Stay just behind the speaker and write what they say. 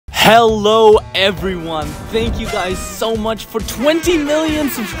Hello everyone, thank you guys so much for 20 million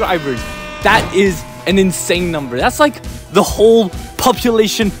subscribers. That is an insane number. That's like the whole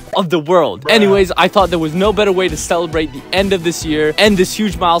population of the world. Anyways, I thought there was no better way to celebrate the end of this year and this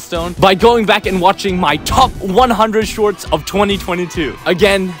huge milestone by going back and watching my top 100 shorts of 2022.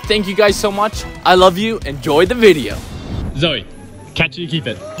 Again, thank you guys so much. I love you. Enjoy the video. Zoe, catch it, you keep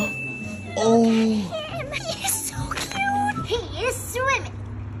it. Oh. He's so cute. He is swimming.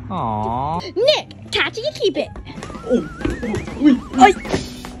 Aww. Nick, catch it, you keep it. Oh.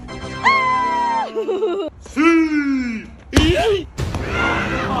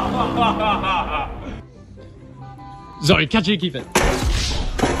 Zoe, catch it, you keep it.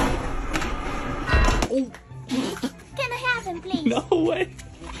 Oh. Can I have him, please? No way.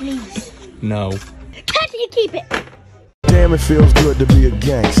 Please. No. Catch it, you keep it. Damn, it feels good to be a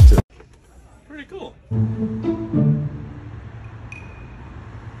gangster. Pretty cool.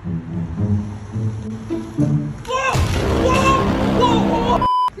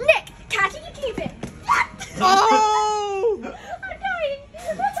 Nick, catch it, you keep it. Oh! I'm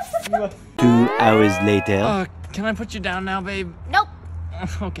dying. 2 hours later. Can I put you down now, babe? Nope.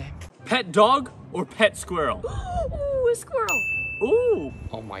 Okay. Pet dog or pet squirrel? Ooh, a squirrel. Ooh.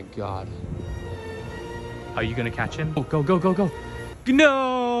 Oh my god. Are you gonna catch him? Oh, go, go, go, go.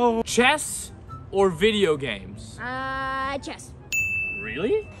 No! Chess or video games? Chess.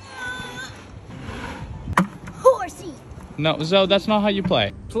 Really? Horsey. No, Zoe, that's not how you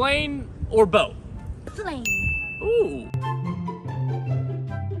play. Plane or boat? Plane. Ooh.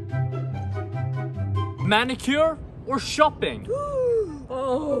 Manicure or shopping?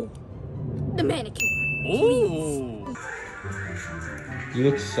 Oh. The manicure. Ooh. You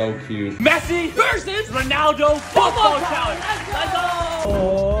look so cute. Messi versus Ronaldo football challenge. Let's go.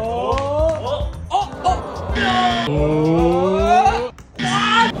 Oh. Oh. Oh. Oh. No.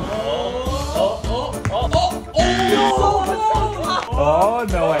 Oh,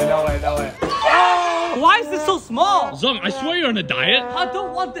 no way, no way, no way. Why is this so small? Zoe, I swear you're on a diet. I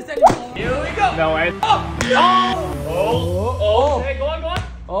don't want this anymore. Here we go. No way. Oh. Oh. Oh. Oh. Okay, go on, go on.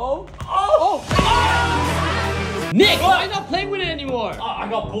 Oh. Oh. Oh. Nick, why not playing with it anymore? Oh, I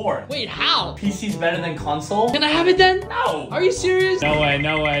got bored. Wait, how? PC's better than console? Can I have it then? No. Are you serious? No way,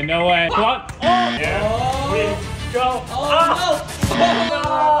 no way, no way. Come on. Oh. Yeah. We go. Oh,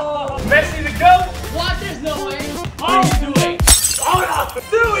 Oh. Messi the goat. What? There's no way. What are you doing? Oh no.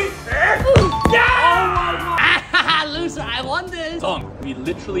 Doing. Yeah. Loser, I won this. Tom, we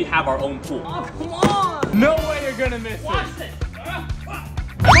literally have our own pool. Oh, come on. No way you're gonna miss Watch it. this.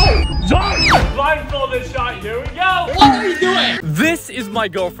 Zoe! Blindfolded shot, here we go! What are you doing? This is my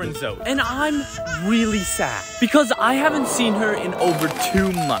girlfriend Zoe, and I'm really sad because I haven't seen her in over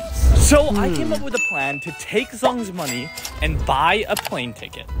 2 months. So I came up with a plan to take Zong's money and buy a plane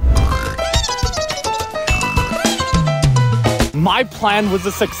ticket. My plan was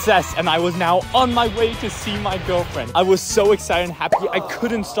a success, and I was now on my way to see my girlfriend. I was so excited and happy, I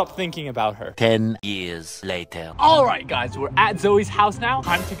couldn't stop thinking about her. 10 years later. All right, guys, we're at Zoe's house now.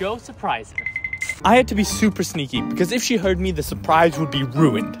 Time to go surprise her. I had to be super sneaky because if she heard me, the surprise would be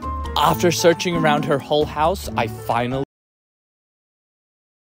ruined. After searching around her whole house, I finally...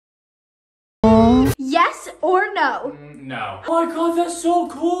 Yes or no? No. Oh my god, that's so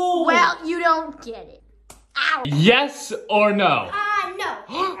cool! Well, you don't get it. Ow. Yes or no? No.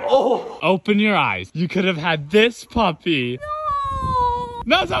 Oh! Open your eyes. You could have had this puppy. No.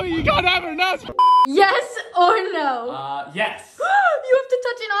 No, Zoe, you can't have her. No. Yes or no? Yes. You have to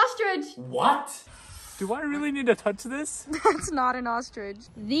touch an ostrich. What? Do I really need to touch this? That's not an ostrich.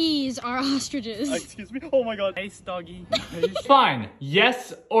 These are ostriches. Excuse me? Oh my god. Hey, doggy. Fine.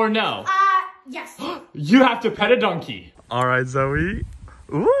 Yes or no? Yes. You have to pet a donkey. All right, Zoe.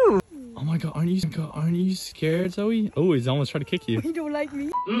 Ooh. Oh my god, aren't you scared, Zoe? Oh, he's almost trying to kick you. You don't like me?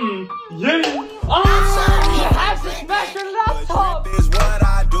 Yeah. Oh, you have to smash your laptop. Is what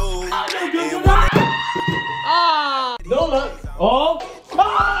I do. Ah. No luck. Oh! Oh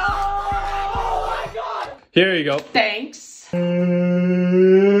my god. Here you go. Thanks. Oh,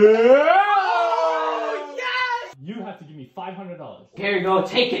 yes. You have to give me $500. Here you go,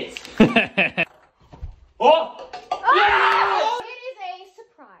 take it. Oh. Yeah. It is a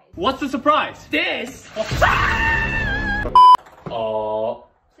surprise. What's the surprise? This. Oh.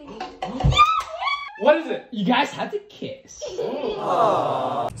 Please. What is it? You guys have to kiss.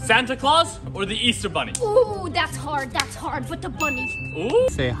 Santa Claus or the Easter Bunny? Ooh, that's hard, but the bunny. Ooh.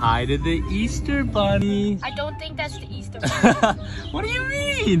 Say hi to the Easter Bunny. I don't think that's the Easter bunny. What do you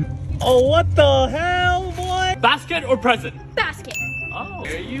mean? Oh, what the hell, boy? Basket or present? Basket. Oh,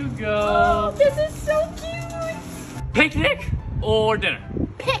 there you Oh, go. this is so cute. Picnic or dinner?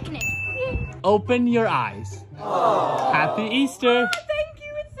 Picnic. Open your eyes. Aww. Happy Easter. Oh, thank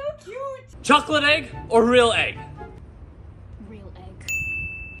you, it's so cute. Chocolate egg or real egg? Real egg.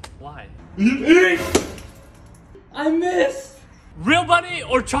 Why? I missed. Real bunny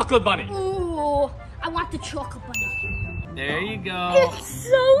or chocolate bunny? Ooh, I want the chocolate bunny. There you go. It's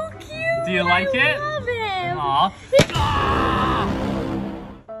so cute. Do you like it? I love him. Aw.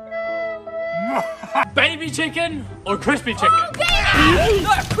 Baby chicken or crispy chicken?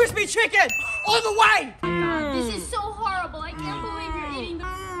 Crispy chicken! All the way! This is so horrible. I can't believe you're eating the...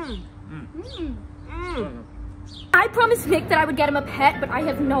 I promised Nick that I would get him a pet, but I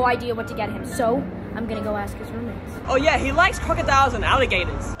have no idea what to get him, so I'm gonna go ask his roommates. Oh yeah, he likes crocodiles and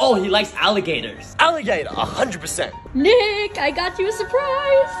alligators. Oh, he likes alligators. Alligator, 100%. Nick, I got you a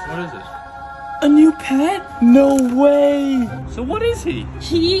surprise. What is it? A new pet? No way. So what is he?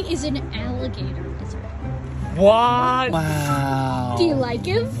 He is an alligator lizard. What? Wow. Do you like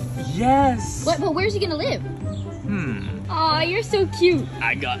him? Yes. But where's he gonna live? Aw, you're so cute.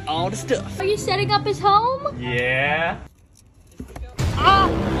 I got all the stuff. Are you setting up his home? Yeah. Ah!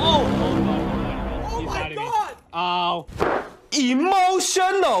 Oh my God! Oh.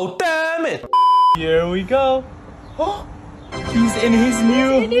 Emotional, damn it! Here we go. He's in his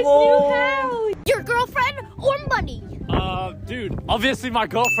new home. house. Your girlfriend or money? Dude, obviously my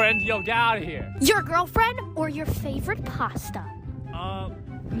girlfriend. Yo, get out of here. Your girlfriend or your favorite pasta?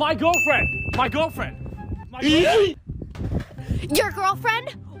 My girlfriend. My girlfriend. My girlfriend. Your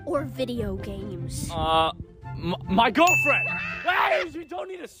girlfriend or video games? My girlfriend. Hey, you don't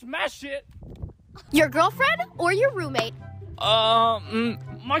need to smash it. Your girlfriend or your roommate?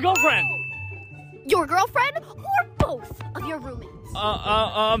 My girlfriend. Your girlfriend or both of your roommates?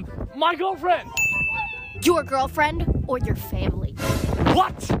 My girlfriend. Your girlfriend or your family?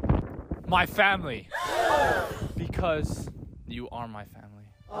 What? My family. Because you are my family.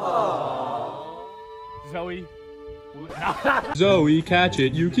 Zoe. Zoe, catch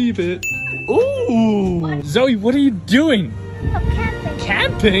it, you keep it. Ooh! Zoe, what are you doing? I'm camping.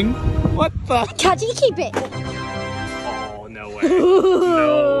 Camping? What the? Catch it, keep it. Oh, no way.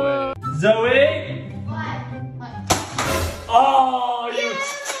 No way. Zoe? What? Oh, you.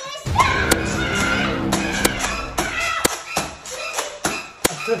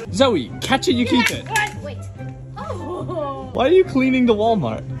 Zoe, catch it, you keep it. Wait. Oh. Why are you cleaning the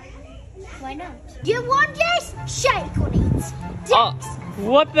Walmart? Why not? You want this? Shake on it.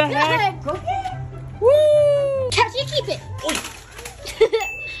 What the heck? Go ahead. Woo! Catch it, keep it.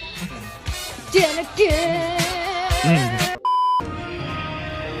 Then again.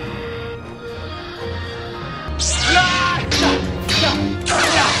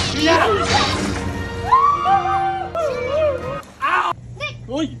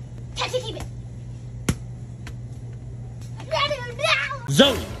 Oi. Catch it, keep it.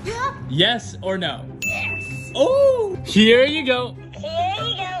 Zoe, yes or no? Yes. Oh, here you go. Here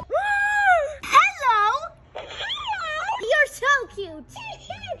you go. Hello. You're so cute.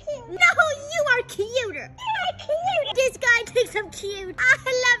 No, you are cuter. This guy thinks I'm cute. I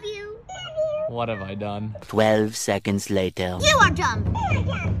love you. What have I done? 12 seconds later. You are dumb.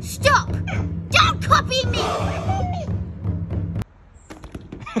 Stop. Don't copy me.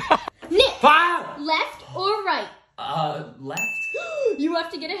 Nick, left or right? Left? You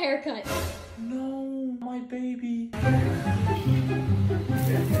have to get a haircut. No, my baby.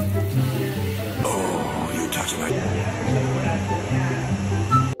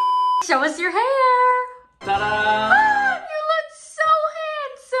 Show us your hair. Ta-da! You look so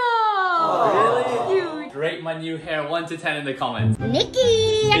handsome. Really? Rate my new hair 1 to 10 in the comments.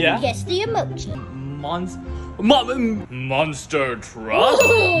 Nikki, Yeah? guess the emoji. Monster truck?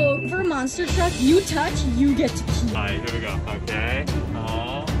 Oh, for monster truck, you touch, you get to keep. Alright, here we go. Okay.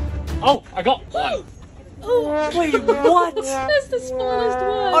 Oh, I got one. Oh, Wait, what? that's the smallest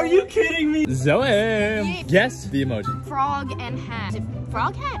one. Are you kidding me? Zoe, guess the emoji. Frog and hat. Is it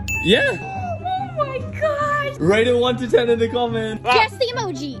frog hat? Yeah. Oh my gosh. Rate it 1 to 10 in the comments. Guess the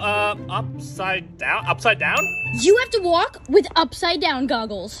emoji. Upside down? Upside down? You have to walk with upside down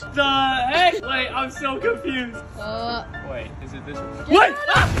goggles. The heck? Wait, I'm so confused. Wait, is it this one? Wait!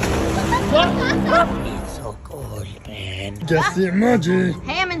 It's so cold, man. Guess the emoji.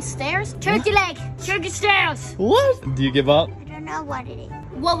 Ham and stairs? Turkey leg. Turkey stairs. What? Do you give up? I don't know what it is.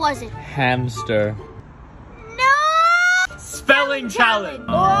 What was it? Hamster. No! Spelling challenge.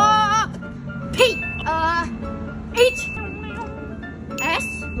 P. H. S.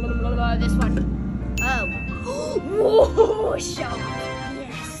 This one. Oh. Whoa, shopping.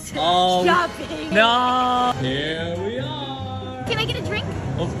 Yes. Shopping. No. Here we are. Can I get a drink?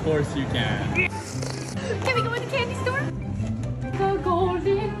 Of course you can. Can we go in the candy store?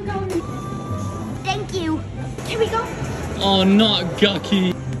 Oh, not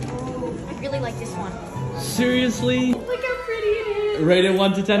Gucky. I really like this one. Seriously? Look how pretty it is. Rate it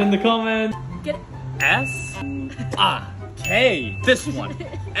 1 to 10 in the comments. Get it? S? K. This one.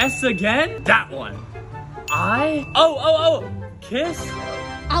 S again? That one. I? Oh. Kiss?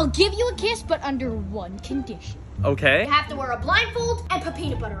 I'll give you a kiss, but under one condition. Okay. You have to wear a blindfold and put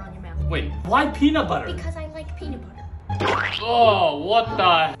peanut butter on your mouth. Wait, why peanut butter? Because I like peanut butter. Oh, what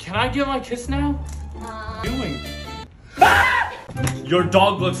the? Can I give my kiss now? Doing? Your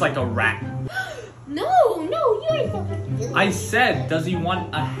dog looks like a rat. No, you ain't fucking. I said, does he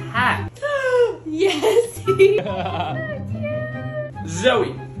want a hat? Yes.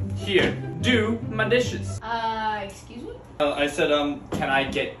 Zoe, here, do my dishes. Excuse me? I said, can I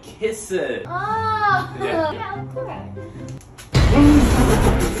get kisses? Oh, Yeah. yeah, of course.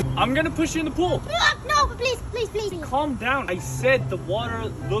 I'm gonna push you in the pool. No, please. Calm down. I said the water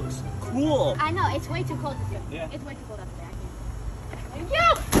looks cool. I know, it's way too cold to swim. Yeah. It's way too cold up there. Thank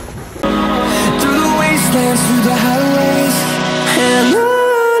you. Through the wastelands, through the highways, and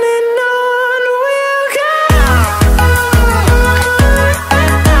on we'll go.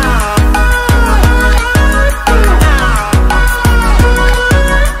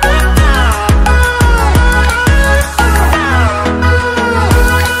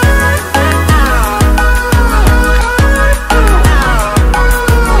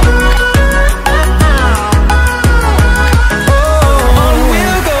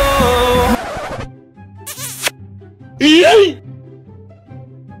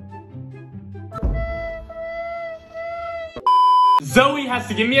 Zoe has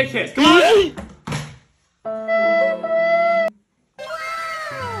to give me a kiss. Come on.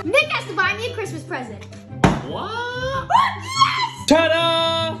 Nick has to buy me a Christmas present. What? Yes!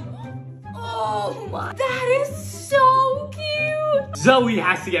 Ta-da! Oh my, that is so cute. Zoe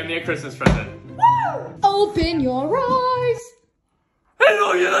has to get me a Christmas present. Woo! Open your eyes.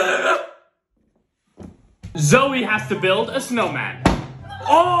 Zoe has to build a snowman.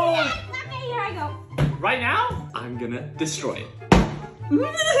 Oh! Okay, here I go. Right now, I'm gonna destroy it.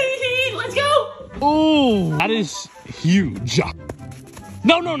 Let's go! Oh, that is huge.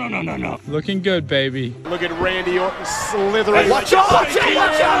 No. Looking good, baby. Look at Randy Orton slithering. Watch out!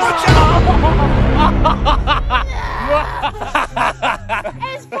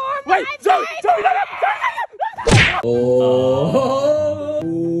 It's for Wait, my Zoe, baby. Oh!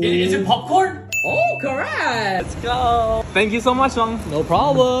 Is it popcorn? Oh, correct. Let's go. Thank you so much, Song. No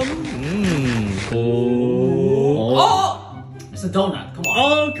problem. Oh! It's a donut. Come on.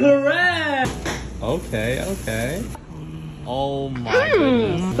 Oh, correct. Okay. Oh my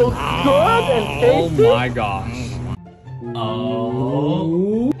goodness. So good and tasty. Oh my gosh.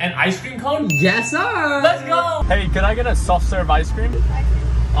 Oh. An ice cream cone? Yes, sir. Let's go. Hey, can I get a soft serve ice cream?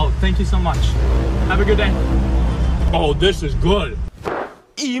 Oh, thank you so much. Have a good day. Oh, this is good.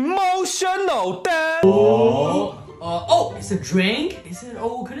 Emotional dad. Oh, it's a drink? Is it,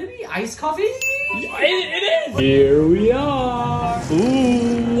 could it be iced coffee? It is! Here we are.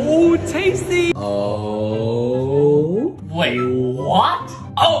 Ooh, tasty! Oh. Wait, what?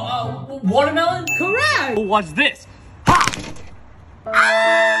 Oh, watermelon? Correct! What's this?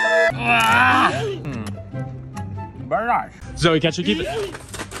 Ha! Very nice. Zoe, catch it, keep it.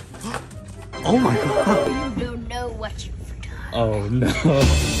 Oh my god. You don't know what you've done. Oh no.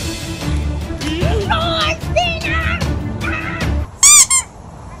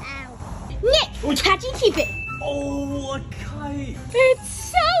 Nick, catch and keep it. Oh, a kite.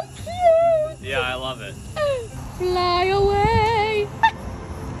 It's so cute. Yeah, I love it. Fly away.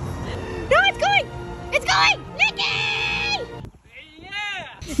 No, it's going. It's going. Nicky!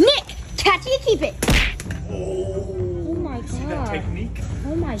 Yeah! Nick, catch and keep it. Oh my god. See that technique?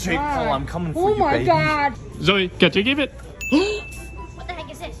 Oh my Jake god. Paul, I'm coming for Oh you, my baby. god. Zoe, catch it, keep it. What the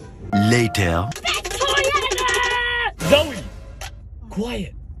heck is this? Later. That's Toyota! Zoe!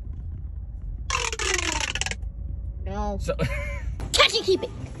 Quiet. No. So Catch and keep it.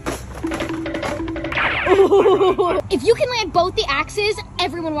 If you can land both the axes,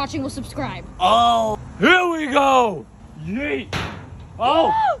 everyone watching will subscribe. oh, here we go. Yeet.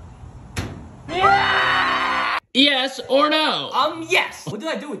 Oh. Yes or no? Yes. What did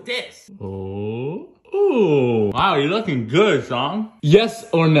I do with this? Oh. Ooh. Wow, you're looking good, Song. Yes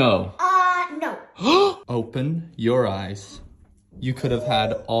or no? No. Open your eyes. You could have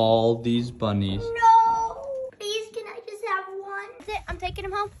had all these bunnies. No. Please, can I just have one? That's it. I'm taking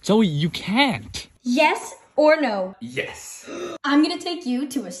him home. Zoe, you can't. Yes or no? Yes. I'm gonna take you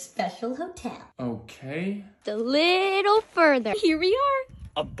to a special hotel. Okay. A little further. Here we are.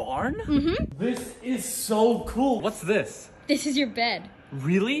 A barn? Mm-hmm. This is so cool. What's this? This is your bed.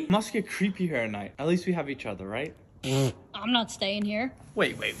 Really? Must get creepy here at night. At least we have each other, right? I'm not staying here.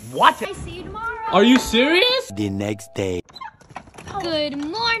 Wait, what? I see you tomorrow. Are you serious? The next day. Good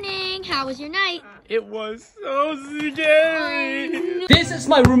morning. How was your night? It was so scary. This is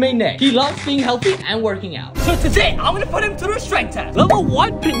my roommate Nick. He loves being healthy and working out. So today, I'm gonna put him through a strength test. Level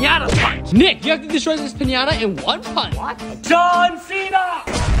 1 pinata punch. Nick, you have to destroy this pinata in 1 punch. What? John Cena!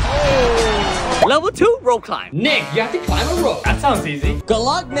 Oh. Level 2 rope climb. Nick, you have to climb a rope. That sounds easy. Good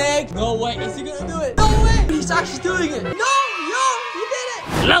luck, Nick. No way, is he gonna do it? No way! He's actually doing it. No, you did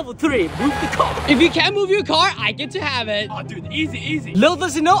it. Level 3, move the car. If you can't move your car, I get to have it. Oh, dude, easy. Little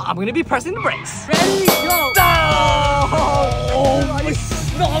does he know, I'm gonna be pressing the brakes. Ready, go. Oh,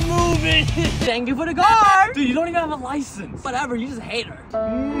 it's not moving. Thank you for the car. Dude, you don't even have a license. Whatever, you just hate her.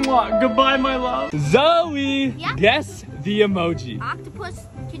 Mwah, goodbye, my love. Zoe, Yeah? guess the emoji. Octopus,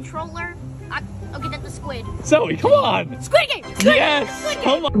 controller. Okay, that's a squid. Zoe, come on. Squid game. Yes,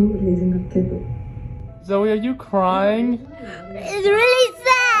 come on. Zoe, are you crying? It's really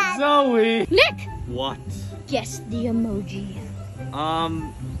sad. Zoe. Nick, What? guess the emoji.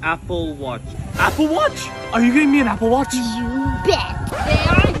 Apple Watch. Apple Watch? Are you getting me an Apple Watch? You bet.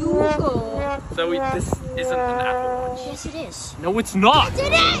 There you go. Zoe, this isn't an Apple Watch. Yes, it is. No, it's not. Yes,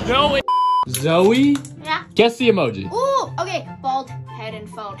 it is. No, it. Zoe, Yeah. guess the emoji. Ooh, okay. Bald head and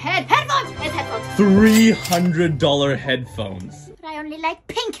phone. Headphones. It's headphones. $300 headphones. But I only like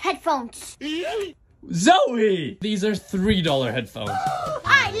pink headphones. Zoe! These are $3 headphones.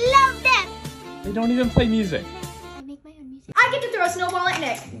 I love them. They don't even play music. I make my own music. I get to throw a snowball at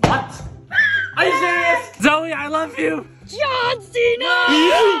Nick. What? Are you serious? Zoe, I love you. John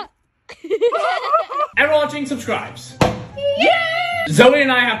Cena! Everyone watching subscribes. Yeah! Zoe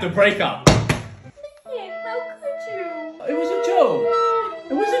and I have to break up. How could you? It was a joke.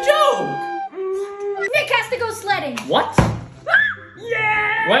 It was a joke. Nick has to go sledding. What?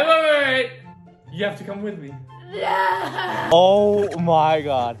 Yeah! Wait. You have to come with me. Yeah. Oh my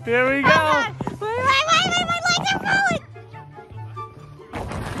god. Here we go. Wait, my legs are going.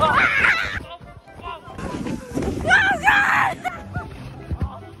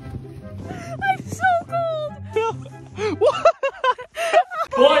 I'm so cold.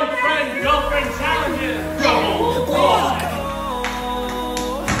 Boyfriend, girlfriend challenges. Go.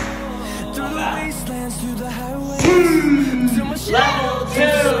 Through the wastelands, through the highways. Till my Level 2.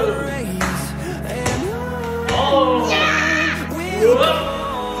 Oh. Yeah.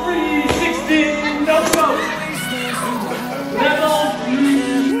 360. No go. Level 3.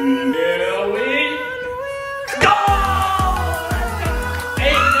 Here we go.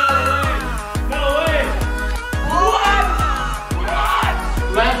 Ain't no way. What?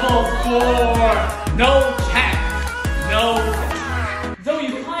 Level 4. No chance. No. Zoe,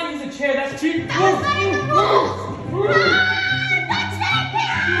 you can't use a chair. That's cheap.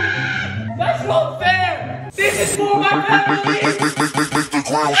 That's not fair. This is for my family.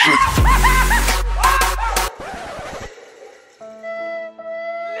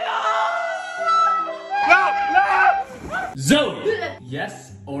 No. Zoe,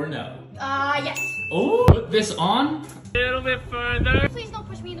 yes or no? Yes. Oh, put this on. A little bit further. Please don't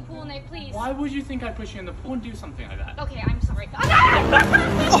push me in the pool, Nick, please. Why would you think I'd push you in the pool and do something like that? Okay, I'm sorry.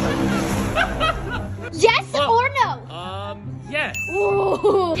 Yes or no? Yes.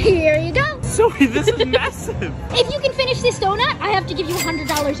 Ooh, here you go. Zoe, this is massive. If you can finish this donut, I have to give you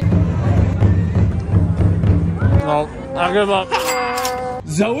 $100. No, I give up.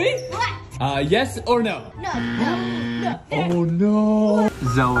 Zoe? What? Yes or no? No. Oh no.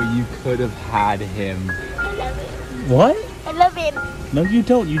 Zoe, you could have had him. I love him. What? I love him. No, you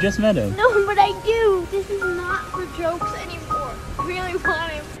don't. You just met him. No, but I do. This is not for jokes anymore. I really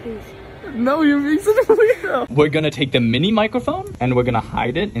want him. No, you're being such a weirdo. We're gonna take the mini microphone and we're gonna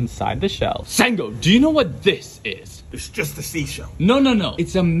hide it inside the shell. Sango, do you know what this is? It's just a seashell. No.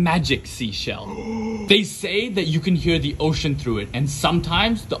 It's a magic seashell. They say that you can hear the ocean through it, and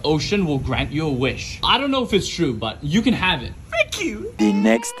sometimes the ocean will grant you a wish. I don't know if it's true, but you can have it. Thank you. The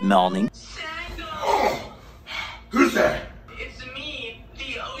next morning. Who's that? It's me,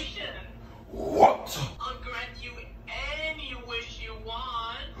 the ocean. What? I'll grant you any wish you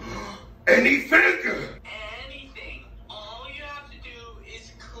want. Anything? Anything. All you have to do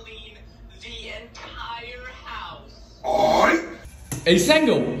is clean the entire house. Alright. Hey,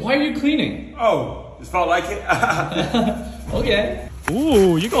 Sango, why are you cleaning? Oh, just felt like it. Okay.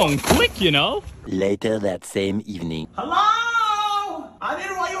 Ooh, you're going quick, you know? Later that same evening. Hello? I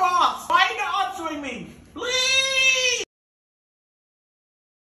didn't want you off. Why are you not answering me? Please!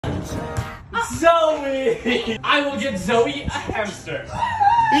 Zoe! I will get Zoe a hamster.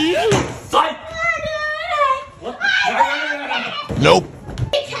 Psych! What? Nope.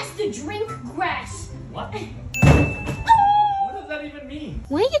 Nick has to drink grass. What?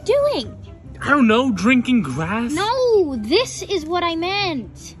 What are you doing? I don't know, drinking grass? No, this is what I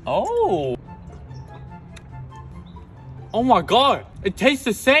meant. Oh. Oh my god, it tastes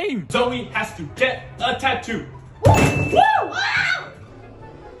the same. Zoe has to get a tattoo.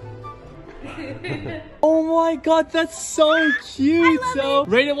 Oh my god, that's so cute. So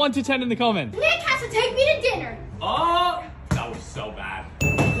rate it 1 to 10 in the comments. Nick has to take me to dinner. Oh, that was so bad.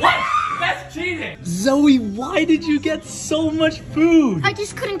 What? That's cheating. Zoe, why did you get so much food? I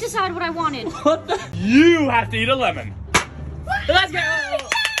just couldn't decide what I wanted. What the? You have to eat a lemon. Let's go.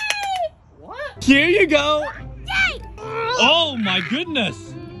 What? Here you go. Yay! Oh my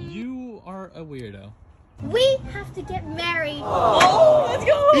goodness. You are a weirdo. We have to get married. Oh, let's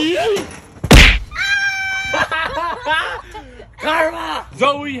go. Karma!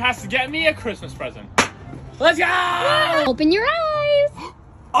 Zoe has to get me a Christmas present. Let's go! Open your eyes.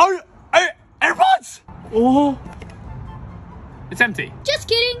 Oh, AirPods! Oh, it's empty. Just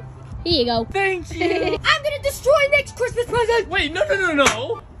kidding. Here you go. Thank you. I'm gonna destroy Nick's Christmas present. Wait, no.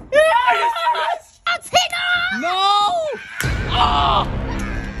 Yes! No! Ah!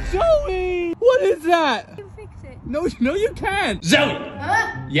 Zoe! What is that? You fix it. No, you can't. Zoe!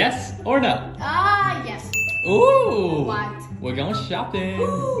 Yes or no? Yes. Ooh! What? We're going shopping.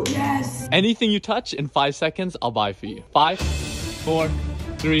 Ooh, yes. Anything you touch in 5 seconds, I'll buy for you. 5, 4,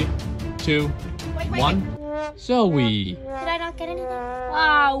 3, 2, 1. Zoe. Did I not get anything?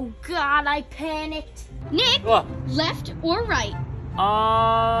 Oh, God, I panicked. Nick, What? left or right?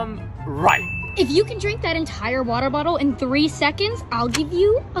 Right. If you can drink that entire water bottle in 3 seconds, I'll give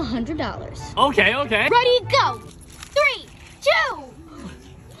you $100. Okay. Ready, go. 3, 2, 1.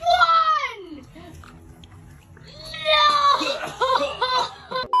 No!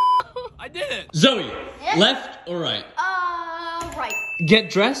 I did it. Zoe, left or right? Right. Get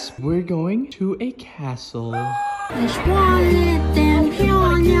dressed. We're going to a castle. Les toilettes étaient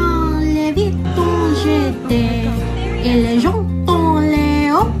漂亮, les vitons jetaient, et les jantons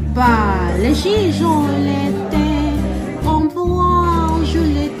les hoppas, les chichons l'étaient, on boit, je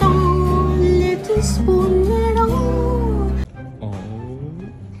les tends, les teaspoons les longs. Oh.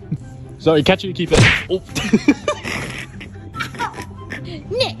 Zoe, catch it and keep it. Oh.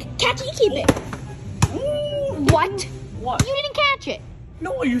 Nick, catch it, you keep it. What? What? You didn't catch it.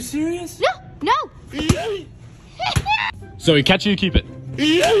 No, are you serious? No. Zoe, catch it, you keep it.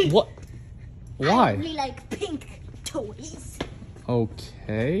 What? Why? I really like pink toys.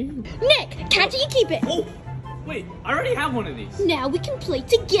 Okay. Nick, catch it, you keep it. Oh, wait, I already have one of these. Now we can play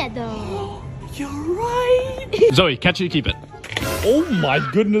together. You're right. Zoe, catch it, you keep it. Oh my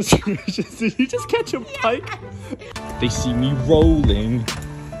goodness gracious, did you just catch a pike? They see me rolling.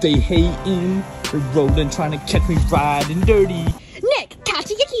 They hating. They're rolling, trying to catch me riding dirty. Nick,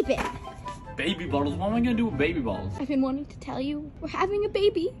 catch it, you keep it. Baby bottles? What am I gonna do with baby bottles? I've been wanting to tell you, we're having a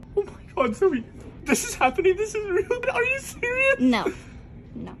baby. Oh my god, Zoe, this is happening. This is real. Are you serious? No.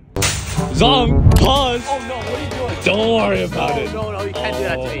 Zong, pause. Oh no, what are you doing? Don't worry about it. No, you can't do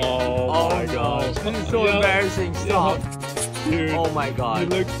that to me. Oh my gosh. This is so embarrassing. Stop. Dude, Oh my you god.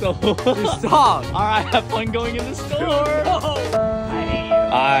 look so... Stop. Alright, have fun going in the store. No.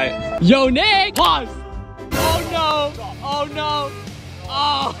 Alright. Yo, Nick! Pause! Oh no. Oh no.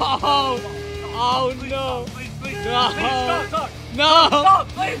 Oh. Oh no. Please, No. stop. No. Stop,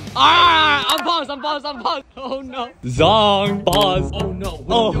 please. Alright, I'm paused. Oh no. Zong, pause. Oh no,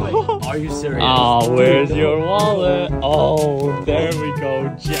 what are you doing? Are you serious? Oh, where's your wallet? Oh, there we go,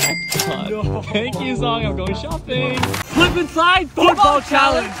 jackpot. No. Thank you, Zong. I'm going shopping. Flip inside football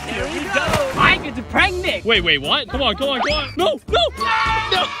challenge. Here we go. I get to prank Nick. Wait, what? Come on. No.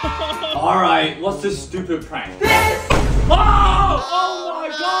 Alright, what's this stupid prank? Oh my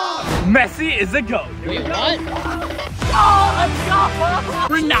god! Messi is a goat. Wait, what? Oh, let's go!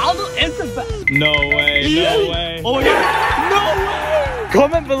 Ronaldo is the best. No way. Oh my god! No way!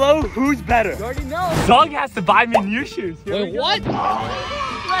 Comment below who's better. You already know. Zong has to buy me new shoes. Wait, what?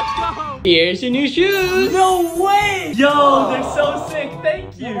 Let's go! Here's your new shoes. No way! Yo, they're so sick.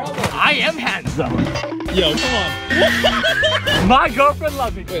 Thank you. I am handsome. Yo, come on. My girlfriend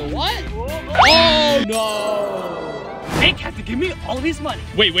loves me. Wait, what? Oh no! Nick has to give me all his money.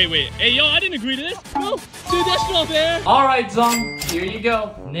 Wait. Hey, yo, I didn't agree to this. No, dude, that's not fair. All right, Zong. Here you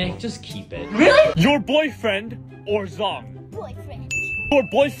go. Nick, just keep it. Really? Your boyfriend or Zong? Boyfriend. Your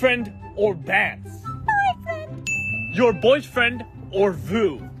boyfriend or Dance? Boyfriend. Your boyfriend or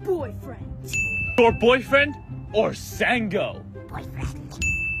Vu? Boyfriend. Your boyfriend or Sango? Boyfriend.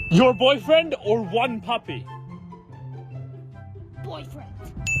 Your boyfriend or one puppy? Boyfriend.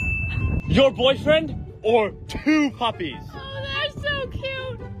 Your boyfriend or 2 puppies? Oh, they're so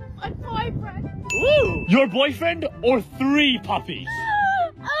cute. My boyfriend. Ooh. Your boyfriend or 3 puppies?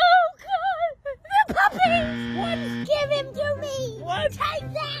 God!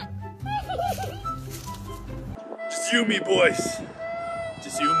 Take that! Just you and me, boys.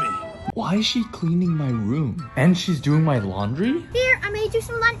 Just you and me. Why is she cleaning my room? And she's doing my laundry? Here, I made you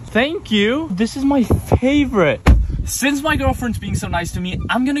some lunch. Thank you. This is my favorite. Since my girlfriend's being so nice to me,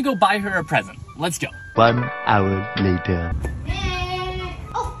 I'm gonna go buy her a present. Let's go. 1 hour later.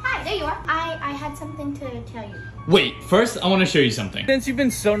 Oh, hi, there you are. I had something to tell you. Wait, first I want to show you something. Since you've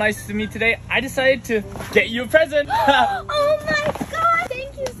been so nice to me today, I decided to get you a present. Oh my god,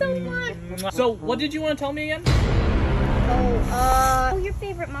 thank you so much. So, what did you want to tell me again? Oh, your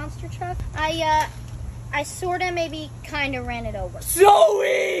favorite monster truck? I sorta, maybe kinda ran it over.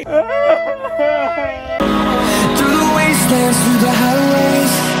 Zoe! Through the wastelands, through the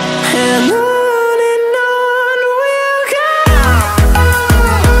highways, and on we'll go.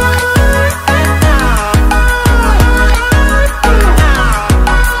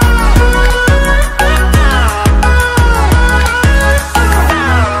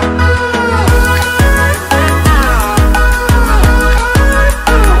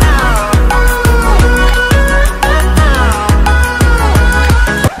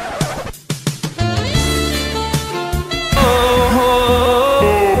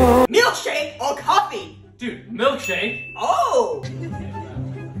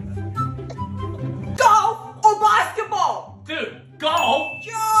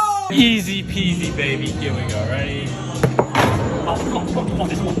 'Go! Easy peasy, baby. Here we go. Ready? Oh, come on,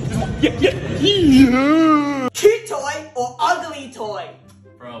 this one. Yeah. Cute toy or ugly toy?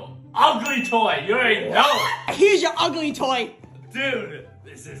 Bro, ugly toy. You already know. Here's your ugly toy. Dude,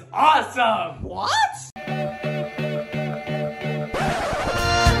 this is awesome. What?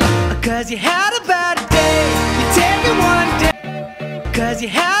 Cause you had a bad day, you take it one down. Cause you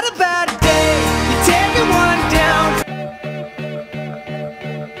had a bad day, you take it one down.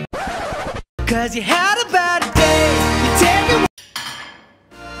 Cause you had a bad day, you take it.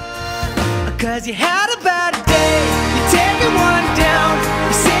 Cause you had a bad day, you take it one down.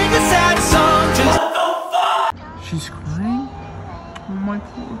 You sing a sad song just. She's crying? Oh, my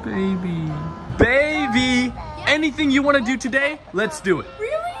poor baby. Baby! Anything you want to do today, let's do it.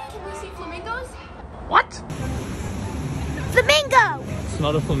 Really? Can we see flamingos? What? Flamingo! It's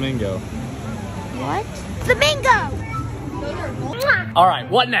not a flamingo. What? Flamingo! All right,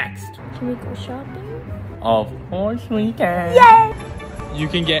 what next? Can we go shopping? Of course we can. Yay! You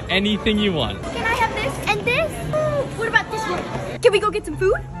can get anything you want. Can I have this and this? Ooh, what about this one? Can we go get some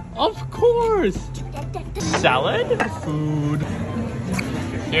food? Of course. Salad? Food.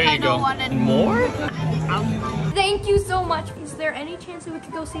 Here you go. More? Thank you so much. Is there any chance that we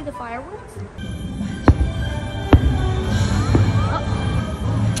could go see the fireworks?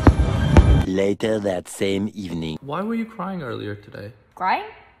 Later that same evening. Why were you crying earlier today? Crying?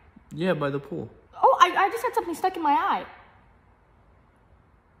 Yeah, by the pool. Oh, I just had something stuck in my eye.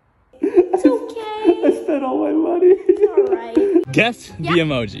 It's okay. I spent all my money. Alright. Guess the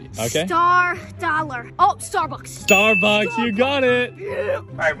emoji, okay? Star dollar. Oh, Starbucks. Starbucks, you got it.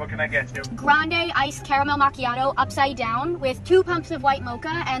 Alright, what can I get you? Grande iced caramel macchiato upside down with 2 pumps of white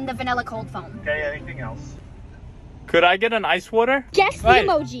mocha and the vanilla cold foam. Okay, anything else? Could I get an ice water? Guess the Right.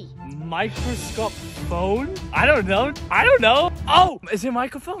 emoji. Microscope phone? I don't know. Oh, is it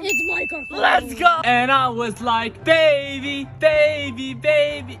microphone? It's microphone. Let's go. And I was like, baby, baby,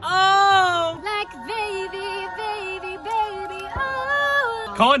 baby. Oh. Like baby, baby, baby,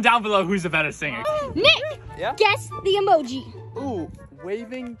 oh. Comment down below who's the better singer. Nick, Yeah? guess the emoji. Ooh,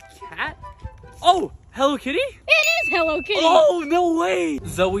 waving cat? Oh, Hello Kitty? It is Hello Kitty. Oh, no way.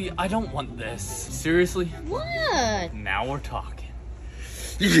 Zoe, I don't want this. Seriously? What? Now we're talking.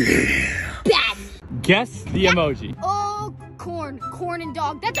 Bad. Guess the emoji. Oh, corn. Corn and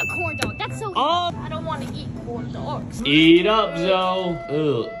dog. That's a corn dog. That's so Oh. I don't want to eat corn dogs. Eat up, Zoe.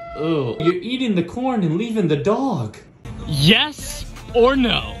 Ew. You're eating the corn and leaving the dog. Yes or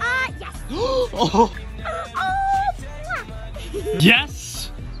no? Yes. Oh.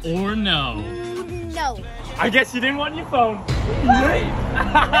 Yes or no? No. I guess you didn't want your phone. Great.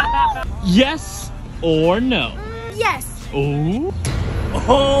 Yes or no? Yes. Ooh.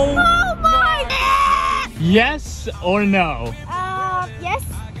 Oh. Oh my. Yes or no? Yes.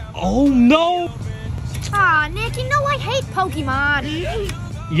 Oh no. Aw, Nick, you know I hate Pokemon.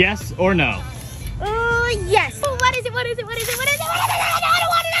 Yes or no? Yes. Oh, what is it? What is it? What is it? What is it? I don't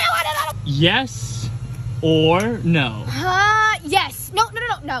want it. Yes or no? Yes.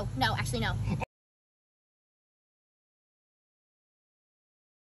 No, actually no.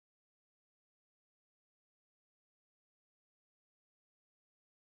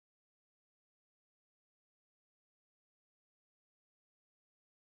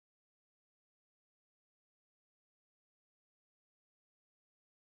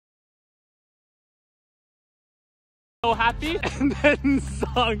 so happy and then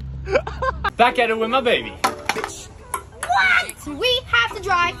sung back at it with my baby. What? We have to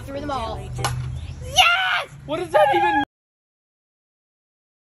drive through the mall. Yes! What does that even mean?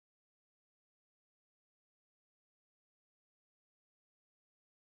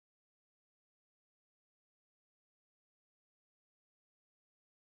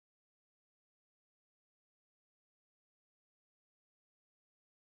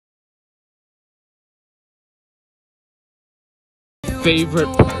 Favorite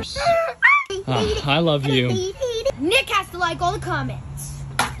purse. I love you. Nick has to like all the comments.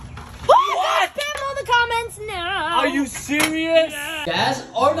 What? Spam all the comments now. Are you serious? Yes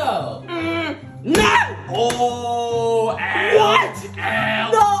or no? No! Oh, What?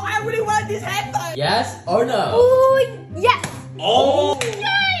 L. No, I really want this headphone. Yes or no? Oh, yes. Oh.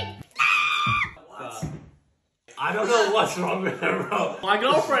 Yay! I don't know what's wrong with her, bro. My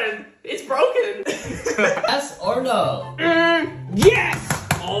girlfriend is broken. Yes or no? Yes!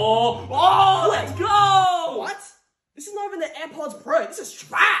 Oh, let's go! What? This is not even the AirPods Pro. This is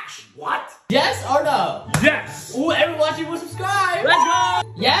trash. What? Yes or no? Yes! Ooh, everyone watching will subscribe. Let's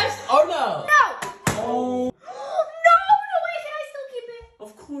go! Yes or no? No. Oh, No, way, can I still keep it?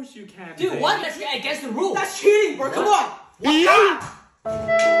 of course you can. Dude, babe. what? That's against the rules. That's cheating, bro. Come on.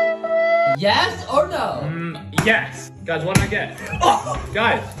 Yes or no? Yes. Guys, what did I get? Oh,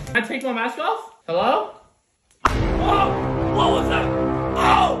 guys, can I take my mask off? Hello? Oh, what was that?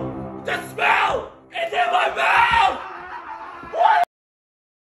 Oh, the smell! It's in my mouth! What?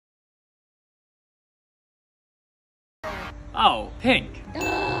 Oh, pink.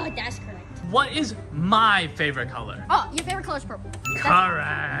 That's correct. What is my favorite color? Oh, your favorite color is purple.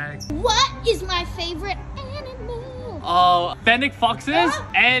 Correct. What is my favorite animal? Oh, fennec foxes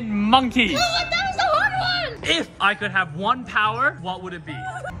and monkeys. Oh, that was a hard one! If I could have one power, what would it be?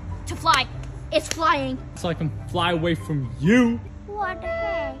 To fly. It's flying. So I can fly away from you. What the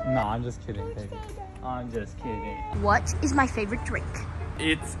heck? No, I'm just kidding, baby. I'm just kidding. What is my favorite drink?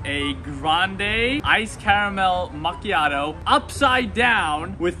 It's a grande iced caramel macchiato upside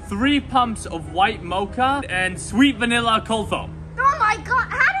down with 3 pumps of white mocha and sweet vanilla cold foam. Oh my god,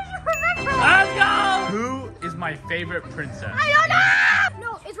 how did you remember? Let's go! Who is my favorite princess? I don't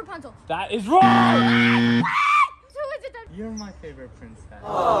know! No, it's Rapunzel. That is wrong! Who is it then? You're my favorite princess.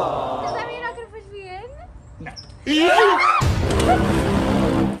 Does that mean you're not gonna push me in? No.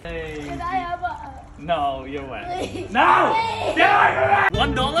 Hey. Can I have a... No, you're wet. No! Get away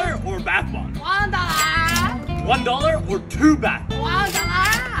from me! $1 or bath bombs? $1. $1 or 2 bath bombs?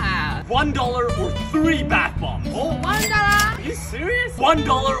 $1. $1 or 3 bath bombs? Oh, $1. are you serious?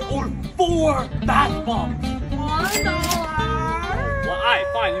 $1 or 4 bath bombs? $1. Well, alright,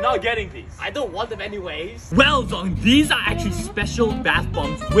 fine, you're not getting these. I don't want them anyways. Well done, these are actually special bath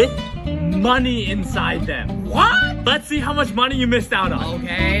bombs with money inside them. What? Let's see how much money you missed out on.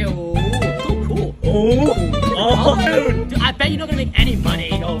 Okay. Ooh. So cool. Oh, dude. Dude, I bet you're not gonna make any money.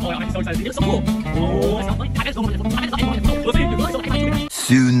 Oh, I'm so excited. It's so cool.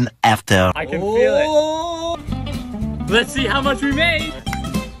 Soon after. I can feel it. Let's see how much we made.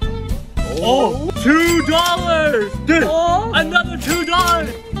 Oh, $2! Dude, another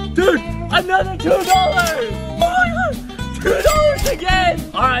 $2! Dude, another $2! Oh my god, $2 again!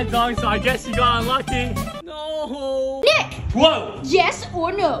 Alright, dog, so I guess you got unlucky. No. Nick! Whoa! Yes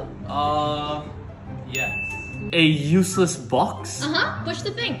or no? Yes. A useless box? Uh-huh, push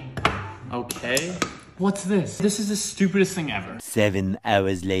the thing. Okay. What's this? This is the stupidest thing ever. 7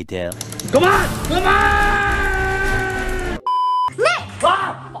 hours later. Come on! Come on! Nick!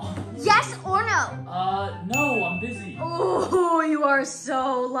 Ah! Yes or no? No, I'm busy. Oh, you are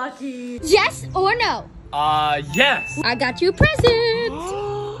so lucky. Yes or no? Yes. I got you a present.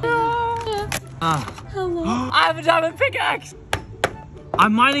 Hello. I have a diamond pickaxe.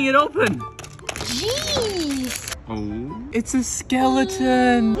 I'm mining it open. Jeez. Oh. It's a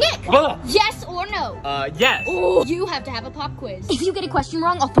skeleton. Nick, Ah. yes or no? Yes. Oh, you have to have a pop quiz. If you get a question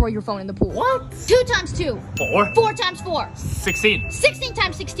wrong, I'll throw your phone in the pool. What? 2 times 2. 4. 4 times 4. 16. 16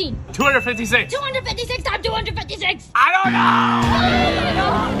 times 16. 256. 256 times 256. I don't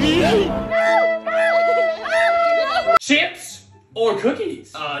know. No. Chips or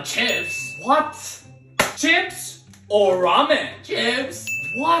cookies? Chips. What? Chips or ramen? Chips.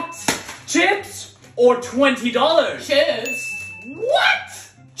 What? Chips or $20? Chips. What?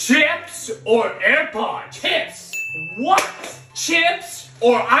 Chips or AirPods? Chips. What? Chips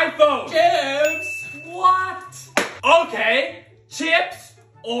or iPhone? Chips. What? Okay. Chips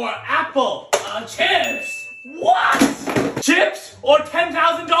or Apple? Chips. What? Chips or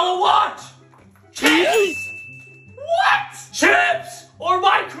 $10,000 watch? Chips. What? Chips or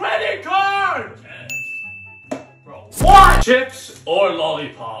my credit card? Chips. Bro, What? Chips or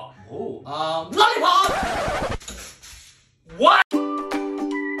lollipop? Oh, lollipop! What?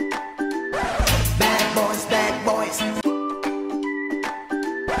 Bad boys, bad boys.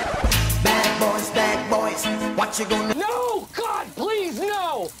 Bad boys, what you gonna? No! God, please,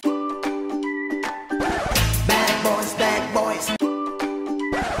 no! Bad boys, bad boys.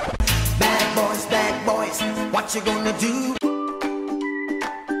 Bad boys, what you gonna do?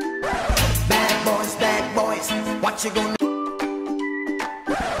 Bad boys, what you gonna?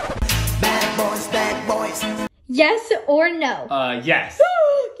 Bad boys. Yes or no? Yes.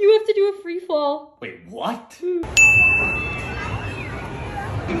 You have to do a free fall. Wait, what?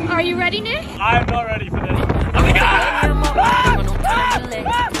 Are you ready, Nick? I'm not ready for this. Oh my god!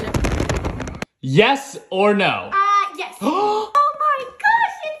 Yes or no? Yes. Oh my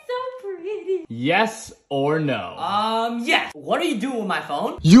gosh, it's so pretty. Yes or no? Yeah. What are you doing with my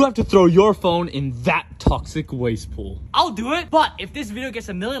phone? You have to throw your phone in that toxic waste pool. I'll do it, but if this video gets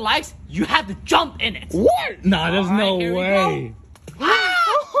 1 million likes, you have to jump in it. What? Nah, there's no here we way.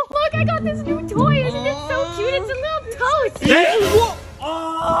 Oh, look, I got this new toy. Isn't it so cute? It's a little toast. Hey,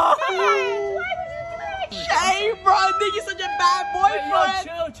 Oh! Why would you do it? Hey, bro, Nick is such a bad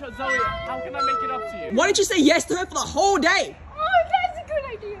boyfriend. Chill, Zoe. How can I make it up to you? Why didn't you say yes to her for the whole day? Oh, that's a good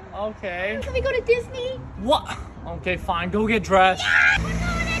idea. Okay. Can we go to Disney? What? Okay, fine. Go get dressed.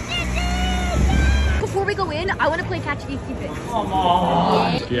 Before we go in, I want to play Catch Me Keep It. Come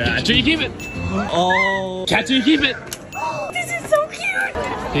on. Yeah, catch it, you keep it. Oh. Catch it, you keep it. This is so cute.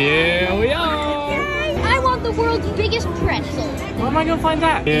 Here we are. I want the world's biggest pretzel. Where am I gonna find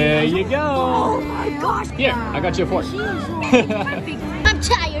that? There you go. Oh my gosh. Here, I got you a fork. I'm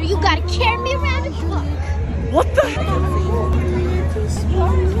tired. You gotta carry me around a truck. What the?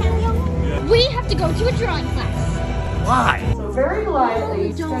 We have to go to a drawing class. Why? Very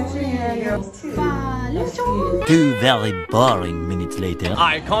lightly stretching your 2 very boring minutes later.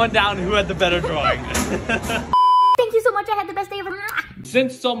 Alright, comment down who had the better drawing. Thank you so much. I had the best day ever.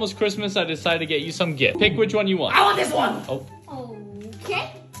 Since it's almost Christmas, I decided to get you some gift. Pick which one you want. I want this one. Oh.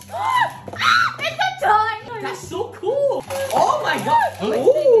 Okay. It's a toy. That's so cool. Oh my god.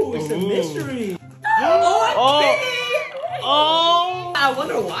 Ooh, it's a mystery. Oh. I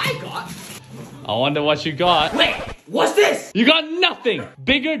wonder what I got. I wonder what you got. Wait, what's this? You got nothing.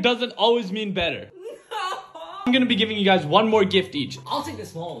 Bigger doesn't always mean better. I'm gonna be giving you guys one more gift each. I'll take the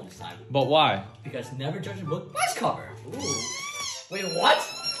small one this time. But why? Because never judge a book by its cover. Ooh. Wait, what?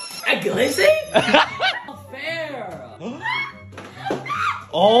 A glizzy? Not fair.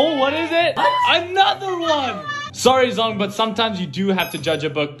 Oh, what is it? What? Another one! Sorry, Zong, but sometimes you do have to judge a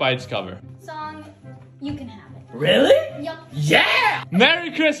book by its cover. Song, you can have it. Really? Yup. Yeah!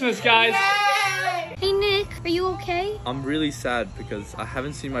 Merry Christmas, guys! Hey, Nick, are you okay? I'm really sad because I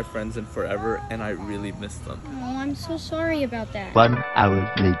haven't seen my friends in forever and I really miss them. Oh, I'm so sorry about that. 1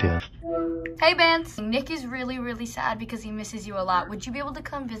 hour later. Hey, Bance. Nick is really sad because he misses you a lot. Would you be able to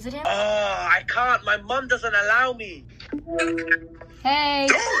come visit him? I can't. My mom doesn't allow me. Hey.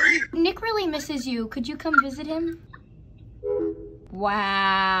 Nick really misses you. Could you come visit him?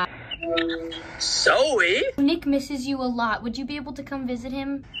 Wow. Zoe? Nick misses you a lot. Would you be able to come visit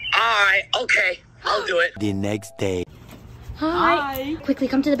him? Alright, okay. I'll do it. The next day. Hi. Quickly,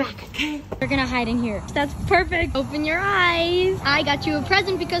 come to the back. Okay. We're gonna hide in here. That's perfect. Open your eyes. I got you a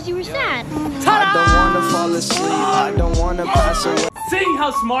present because you were sad. I don't wanna fall asleep. I don't wanna pass away. Seeing how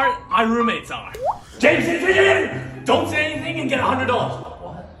smart my roommates are. James, don't say anything and get $100.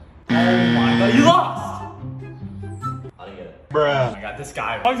 What? Oh my god, you lost! I didn't get it. Bruh. I got this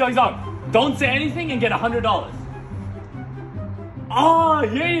guy. Zong. Don't say anything and get $100. Oh,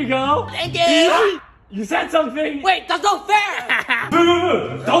 here you go. Thank you! You said something. Wait, that's not fair!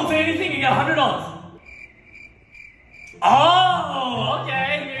 Boo. Don't say anything and get $100. Oh,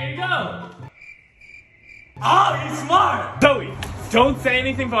 okay, here you go. Oh, you're smart. Zoe, don't say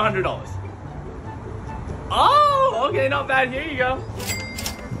anything for $100. Oh, okay, not bad. Here you go.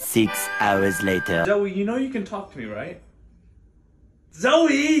 6 hours later. Zoe, you know you can talk to me, right?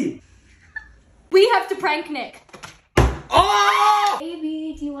 Zoe! We have to prank Nick. Oh!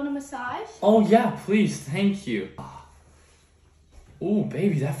 Baby, do you want a massage? Oh, yeah, please. Thank you. Oh,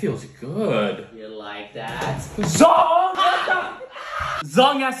 baby, that feels good. You like that? Zong!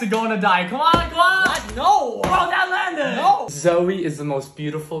 Zong has to go on a diet. Come on, come on! What? No! Bro, that landed! No! Zoe is the most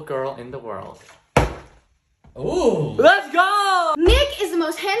beautiful girl in the world. Ooh! Let's go! Nick is the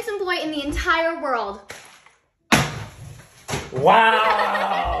most handsome boy in the entire world.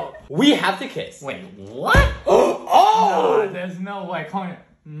 Wow! We have to kiss. Wait, what? Oh! No, there's no way. Come here.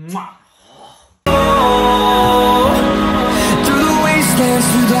 Mwah. Through the wastelands,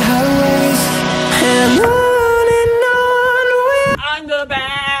 through the highways, and on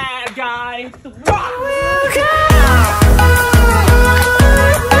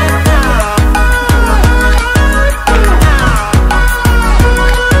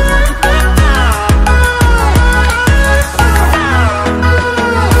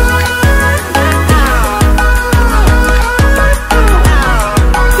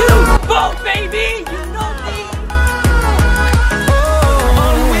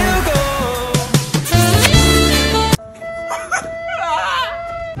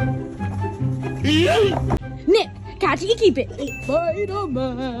Nick, catch it, you keep it.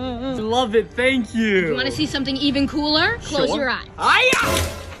 Spider-Man. Love it, thank you. You want to see something even cooler? Close your eyes. I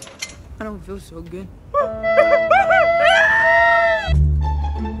don't feel so good.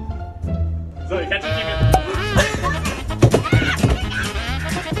 Zoe, catch it, keep it.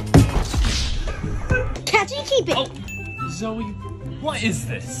 Catch it, you keep it. Oh, Zoe, what is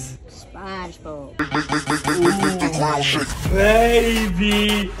this? SpongeBob.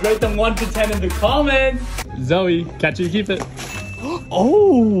 Baby, rate them 1 to 10 in the comments. Zoe, catch it, keep it.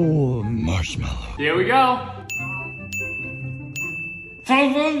 Oh, marshmallow. Here we go.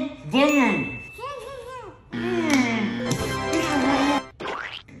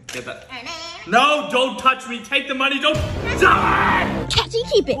 Get that. No, don't touch me. Take the money. Don't die. Catch it,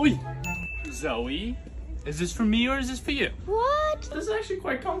 keep it. Oy. Zoe, is this for me or is this for you? What? This is actually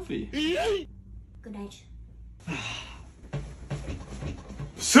quite comfy. Good night.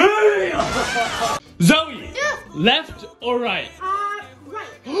 See? Zoe, left or right? Right.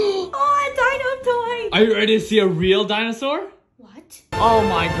 Oh, a dino toy. Are you ready to see a real dinosaur? What? Oh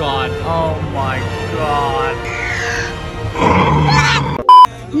my god. Oh my god.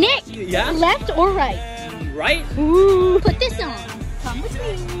 Nick, Yeah? left or right? Right? Ooh. Put this on. Come with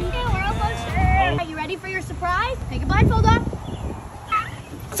me. We're almost there. Are you ready for your surprise? Take a blindfold off.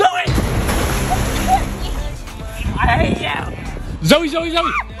 Zoe! I hate you. Zoe,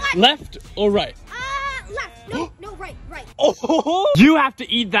 left or right? Left. No, right. Oh, you have to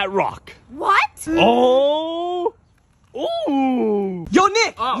eat that rock. What? Oh. Ooh. Yo,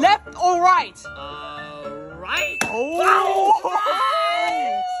 Nick, left or right? Right? Oh.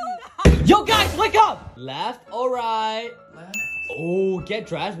 Yo, guys, wake up! Left or right? Left. Oh, get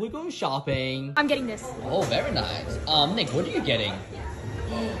dressed. We're going shopping. I'm getting this. Oh, very nice. Nick, what are you getting?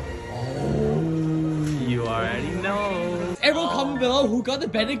 You already know. Everyone comment below who got the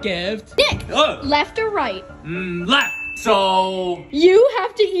better gift. Nick, left or right? Left. So You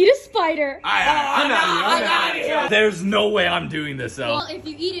have to eat a spider. I'm out of here. There's no way I'm doing this though. Well, if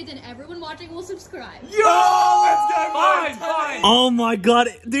you eat it, then everyone watching will subscribe. Yo, let's go. Fine. Oh my god,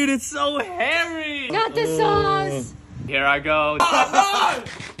 dude, it's so hairy. Not the sauce. Here I go.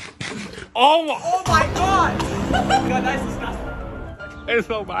 Oh my god! God, that's disgusting. It's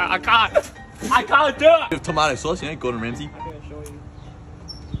so bad. I can't do it. With tomato sauce, you know, Gordon Ramsay.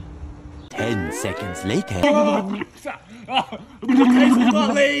 10 seconds later. The taste will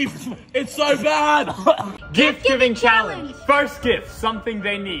not leave. It's so bad. Gift giving challenge. First gift, something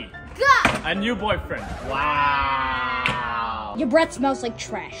they need. Go. A new boyfriend. Wow. Your breath smells like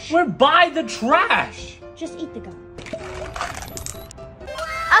trash. We're by the trash. Just eat the gum.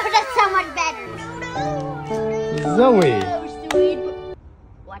 Oh, that's so much better. Zoe, So sweet.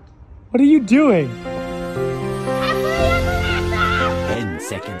 What? what are you doing? 10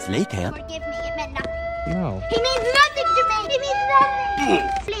 seconds later. Forgive me, it meant nothing. No. He means nothing to me. He means nothing.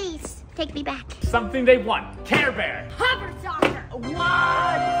 Please, take me back. Something they want. Care Bear. Hover soccer.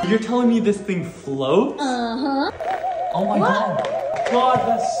 What? You're telling me this thing floats? Uh-huh. Oh my god. God,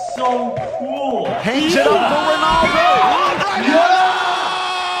 that's so cool. Hands it up for Ronaldo!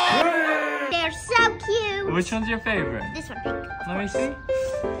 They're so cute. Which one's your favorite? This one, pink. Let me see.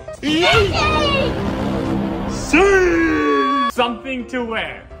 Yay! Something to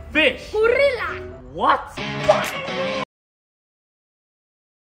wear. Fish. Gorilla. What?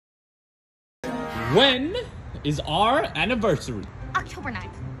 When is our anniversary? October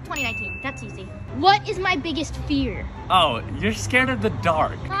 9th, 2019. That's easy. What is my biggest fear? Oh, you're scared of the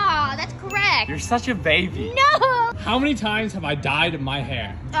dark. Ah, that's correct. You're such a baby. No! How many times have I dyed my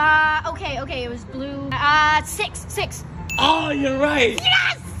hair? Okay, it was blue. 6. Oh, you're right.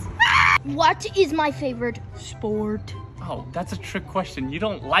 Yes! What is my favorite sport? Oh, that's a trick question. You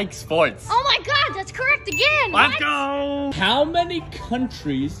don't like sports. Oh my god, that's correct again! Let's What? go. How many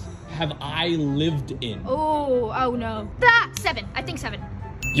countries have I lived in? Oh no. 7. I think 7.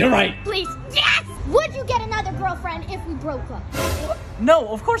 You're right. Please. Yes! Would you get another girlfriend if we broke up? No,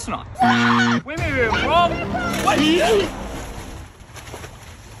 of course not. Wait, Rob.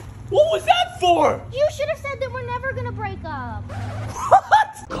 What was that for? You should have said that we're never gonna break up.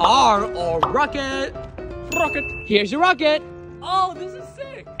 Car or rocket? Rocket. Here's your rocket. Oh, this is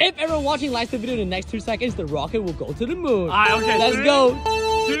sick. If everyone watching likes the video in the next 2 seconds, the rocket will go to the moon. Okay, Let's 3, go.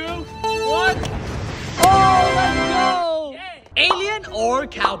 2, 1. Oh, let's go. Alien or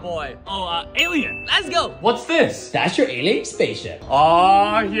cowboy? Oh, alien. Let's go. What's this? That's your alien spaceship.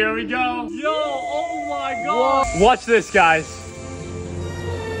 Oh, here we go. Yo, oh my god. Whoa. Watch this, guys.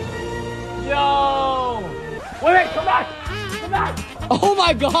 Yo. Wait, come back. Oh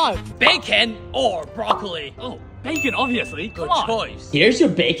my god. Bacon or broccoli? Oh, Bacon, obviously. Come on. Choice. Here's your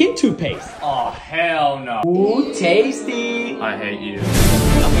bacon toothpaste. Oh, hell no. Ooh, tasty. I hate you.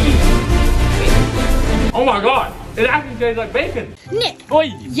 Oh my god. It actually tastes like bacon. Nick,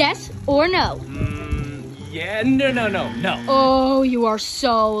 Oi. yes or no? Yeah, no. Oh, you are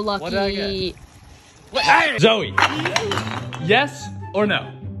so lucky. What did I get? Hey! Zoe, yes or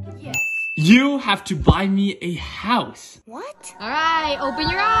no? Yes. You have to buy me a house. What? All right, open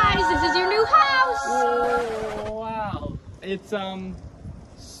your eyes. This is your new house. Oh, wow. It's,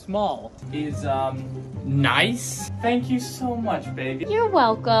 small. Is, nice? Thank you so much, baby. You're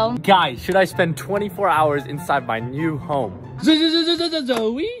welcome. Guys, should I spend 24 hours inside my new home?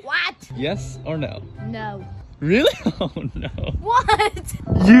 Zoe? What? Yes or no? No. Really? Oh, no. What?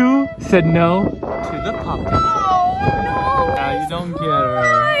 You said no to the puppy. Oh, no. You don't get her.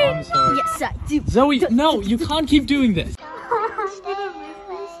 I'm sorry. Yes, I do. Zoe, no, you can't keep doing this. I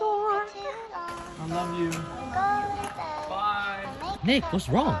love you. Bye. Nick, what's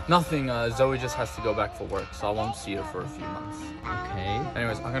wrong? Nothing, Zoe just has to go back for work, so I won't see her for a few months. Okay.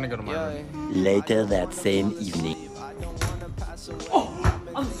 Anyways, I'm gonna go to my room. Later that same evening. Oh,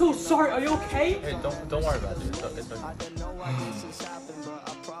 I'm so sorry. Are you okay? Hey, don't worry about it. It's okay.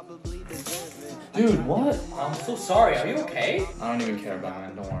 Dude, what? I'm so sorry. Are you okay? I don't even care about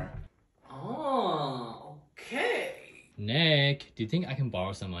it, don't worry. Oh, okay. Nick, do you think I can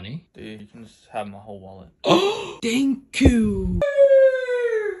borrow some money? Dude, you can just have my whole wallet. Oh, thank you.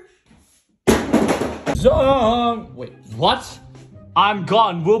 Wait, what? I'm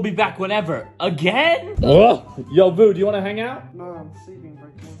gone. We'll be back whenever. Again? Oh, yo, Boo, do you want to hang out? No, I'm sleeping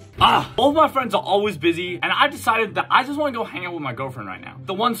right now. All my friends are always busy, and I decided that I just want to go hang out with my girlfriend right now.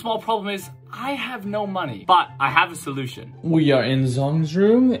 The one small problem is I have no money, but I have a solution. We are in Zong's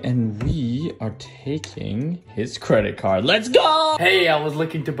room, and we are taking his credit card. Let's go! Hey, I was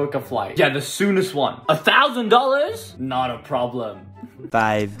looking to book a flight. Yeah, the soonest one. $1,000? Not a problem.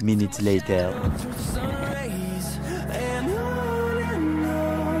 5 minutes later.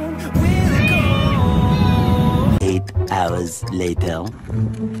 8 hours later.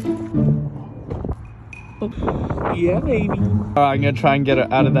 Yeah, baby. Alright, I'm gonna try and get her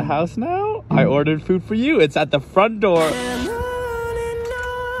out of the house now. I ordered food for you. It's at the front door.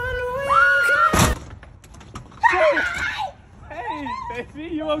 Hey,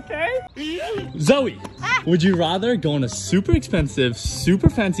 baby, you okay? Zoe, would you rather go on a super expensive, super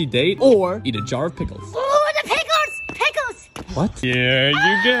fancy date or eat a jar of pickles? Ooh, the pickles! Pickles! What? Here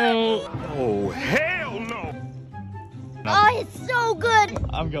you go. Oh, hell no. Oh, it's so good.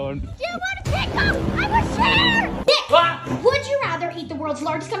 I'm going. Do you want a pickle? I will share! Nick, would you rather eat the world's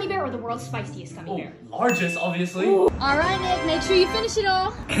largest gummy bear or the world's spiciest gummy bear? Largest, obviously. All right, Nick, make sure you finish it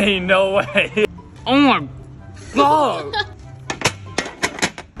all. Ain't no way. Oh my god.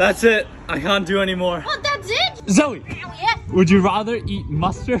 That's it. I can't do anymore. What, that's it? Zoe, Yeah. would you rather eat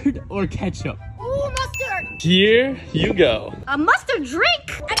mustard or ketchup? Ooh, mustard. Here you go. A mustard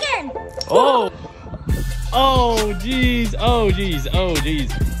drink. Again. Oh. Oh, jeez. Oh, jeez. Oh,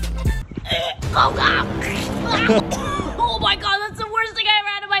 jeez. Oh, God. Oh, my God. That's the worst thing I ever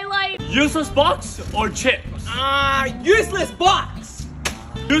had in my life. Useless box or chips? Useless box.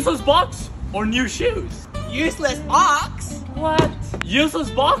 Useless box or new shoes? Useless box. What? Useless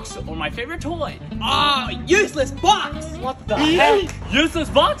box or my favorite toy? Oh, useless box. What the heck? Useless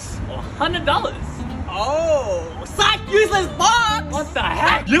box or $100? Oh, such useless box. What the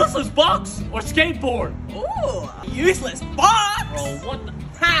heck? Useless box or skateboard? Ooh, useless box. Bro, what the?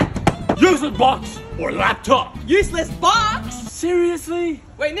 Ha. Useless box or laptop? Useless box. Seriously?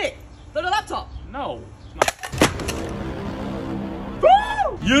 Wait, Nick, not a laptop. No.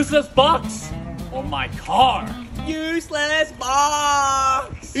 Woo! Useless box or my car? Useless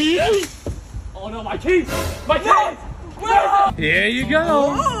box. Oh no, my keys! My keys! Where? Here you go.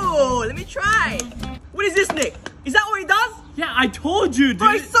 Oh, let me try. What is this, Nick? Is that what it does? Yeah, I told you, dude.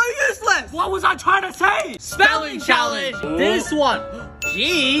 Bro, it's so useless. What was I trying to say? Spelling challenge. This one.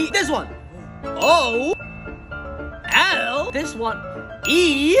 G. This one. O. L. This one.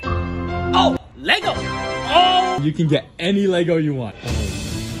 E. Oh, Lego. Oh. You can get any Lego you want.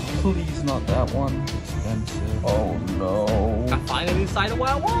 Please, not that one. Expensive. Oh no. I finally decided what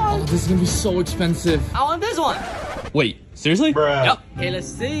I want. Oh, this is gonna be so expensive. I want this one. Wait, seriously? Bruh. Yep. Okay, let's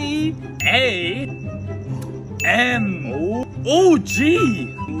see. A. M. O. G.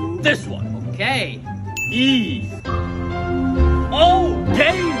 This one. Okay. E. O.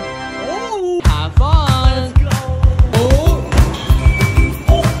 Game. Oh. Have fun. Let's go. Oh.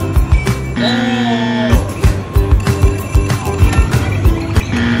 Oh.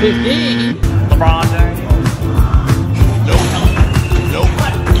 15. LeBron James. Nope. Nope.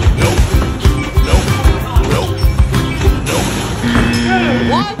 Nope. Nope. Nope.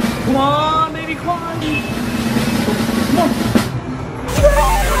 Come on, baby, come on.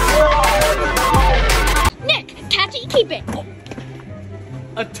 Nick, catch it, keep it.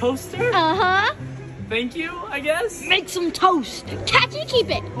 A toaster? Uh-huh. Thank you, I guess. Make some toast. Catch it, keep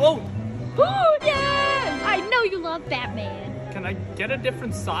it. Whoa. Oh, yeah. I know you love Batman. Can I get a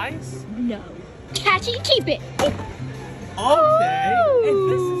different size? No. Catch it, keep it. Okay. Hey,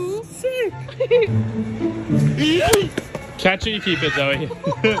 this is sick. Catch it, you keep it, Zoe.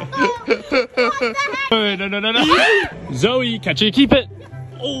 No. Zoe, catch it, you keep it.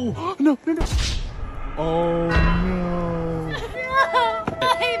 Oh, no. Oh, no.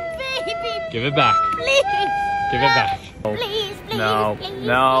 My baby. Give it back. Please. Give it back. Please, please, No, please,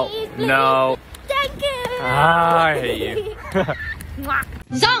 no, please, please. no. Thank you. I hate you.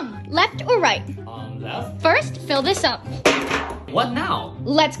 Zong, left or right? Left. First, fill this up. What now?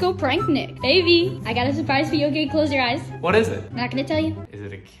 Let's go prank Nick. Baby, I got a surprise for you. Okay, close your eyes. What is it? Not gonna tell you. Is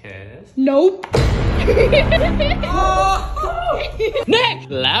it a kiss? Nope. Nick!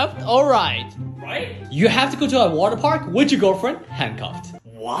 Left or right? Right? You have to go to a water park with your girlfriend handcuffed.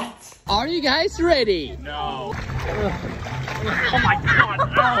 What? Are you guys ready? No. Oh my god,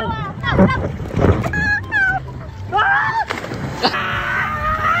 ow.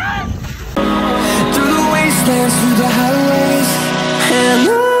 Through the wastelands, through the highways, and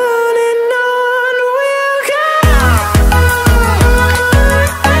on we'll go.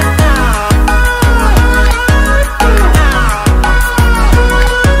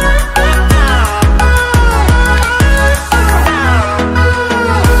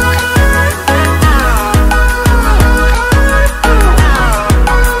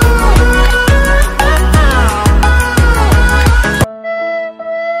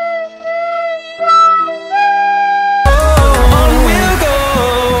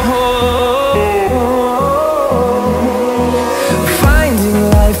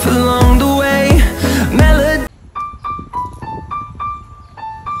 Along the way, melody.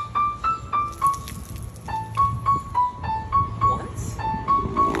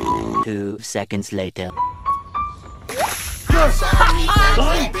 2 seconds later.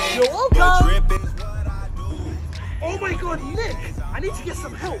 You're welcome. Oh my god, Nick! I need to get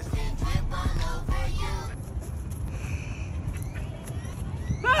some help.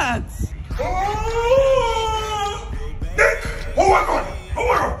 That's... Nick! Oh my god! Oh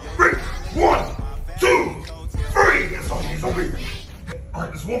my god! 3, 1, 2, 3! It's on me. Alright,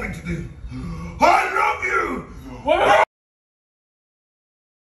 there's one thing to do. I love you!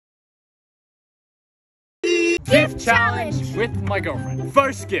 Gift challenge with my girlfriend.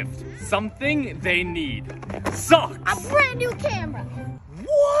 First gift, something they need. Socks. A brand new camera.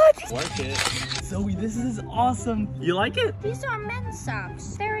 What? Work it. Zoe, this is awesome. You like it? These are men's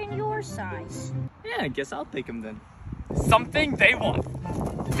socks. They're in your size. Yeah, I guess I'll take them then. Something they want.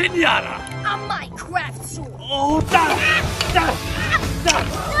 Pinata. A Minecraft sword. Oh, that. No!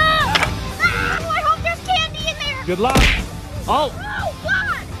 Ah! I hope there's candy in there. Good luck. Oh. Oh,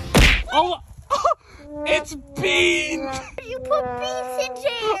 God. Oh. It's beans. You put beans in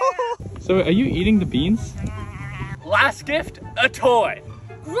there. So, are you eating the beans? Last gift, a toy.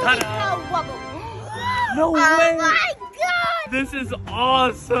 Ta-da. Wubble. No way. Oh, my God. This is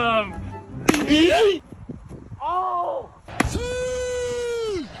awesome. Oh.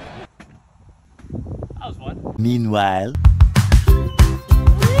 That was fun. Meanwhile.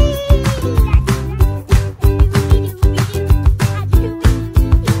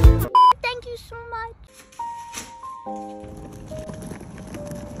 Thank you so much.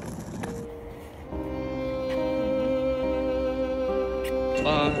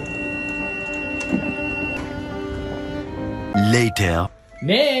 Later.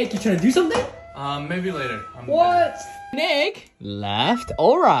 Nick, you trying to do something? Maybe later. What? Nick? Left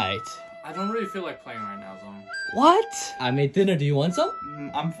or right? I don't really feel like playing right now, Zong. What? I made dinner. Do you want some?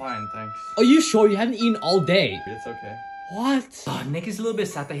 I'm fine, thanks. Are you sure you haven't eaten all day? It's okay. What? Nick is a little bit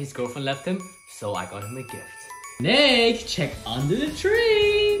sad that his girlfriend left him, so I got him a gift. Nick, check under the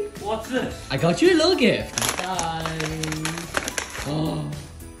tree. What's this? I got you a little gift. Guys. Oh.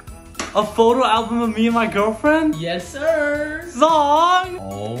 A photo album of me and my girlfriend? Yes, sir. Zong!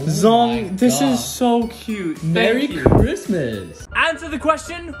 Oh, Zong, this is so cute. Merry Thank you. Christmas. Answer the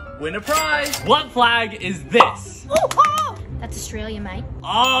question, win a prize. What flag is this? That's Australia, mate.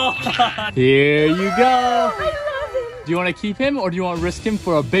 Oh, Here you go. I love him. Do you want to keep him or do you want to risk him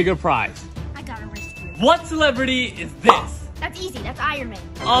for a bigger prize? I got a wrist root. what celebrity is this? That's easy. That's Iron Man.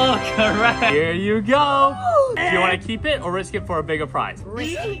 Oh, correct. Here you go. Do you want to keep it or risk it for a bigger prize?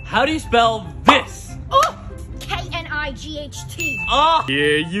 How do you spell this? K-N-I-G-H-T. Oh,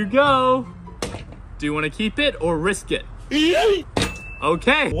 Here you go. Do you want to keep it or risk it?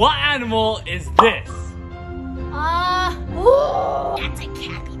 Okay. What animal is this? That's a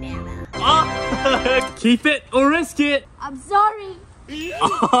capybara. Keep it or risk it. I'm sorry.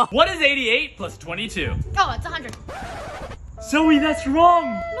 What is 88 plus 22? Oh, it's 100. Zoe, that's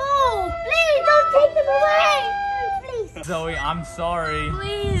wrong. No, please don't take them away. Please. Zoe, I'm sorry.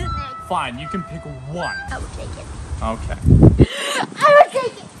 Please. Fine, you can pick one. I will take it. Okay. I will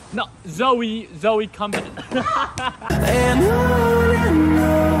take it. No, Zoe, come back. And on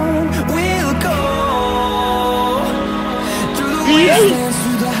we'll go through the wastelands,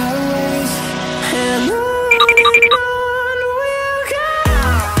 through the highways, and on we'll go.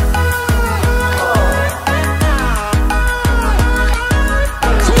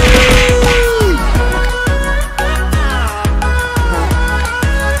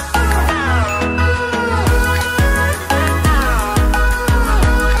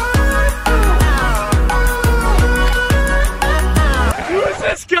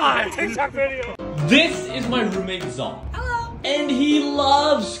 TikTok video. This is my roommate Zong. Hello. And he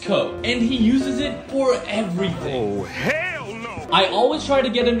loves Coke. And he uses it for everything. Oh, hell no. I always try to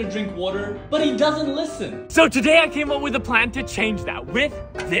get him to drink water, but he doesn't listen. So today I came up with a plan to change that with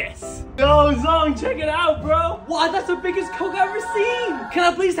this. Yo, Zong, check it out, bro. Wow, that's the biggest Coke I've ever seen. Can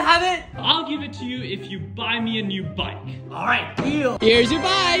I please have it? I'll give it to you if you buy me a new bike. All right, deal. Here's your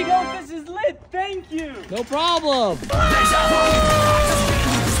bike. Yo, this is lit. Thank you. No problem.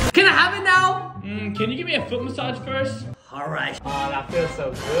 Can I have it now? Can you give me a foot massage first? All right. Oh, that feels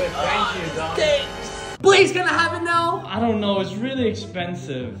so good. Thank you, Zong. Thanks. Please, can I have it now? I don't know. It's really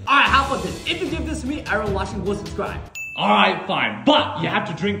expensive. All right, how about this? If you give this to me, everyone watching will subscribe. All right, fine. But you have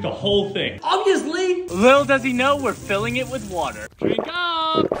to drink the whole thing. Obviously. Little does he know, we're filling it with water. Drink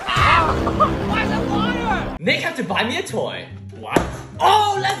up. Why is that water? Nick have to buy me a toy. What?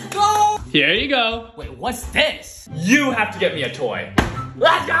 Oh, let's go. Here you go. Wait, what's this? You have to get me a toy.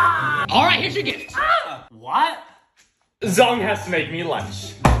 Let's go. All right, here's your gift. What? Zong has to make me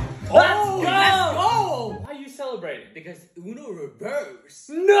lunch. Let's go. Why are you celebrating? Because Uno reverse.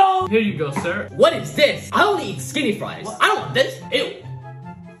 No. Here you go, sir. What is this? I only eat skinny fries. I don't want this. Ew.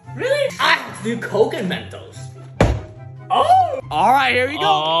 Really? I have to do Coke and Mentos. Oh. All right, here we go.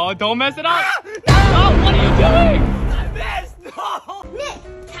 Oh, don't mess it up. No, what are you doing? I missed. No. Nick,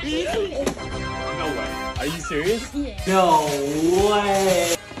 can you do this? No way. Are you serious? Yeah. No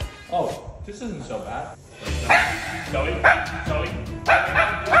way. Oh, this isn't so bad. Zoe.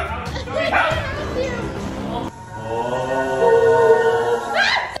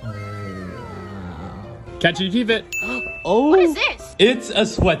 Catch it, keep it. Oh. What is this? It's a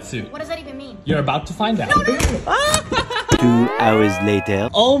sweatsuit. What does that even mean? You're about to find out. 2 hours later.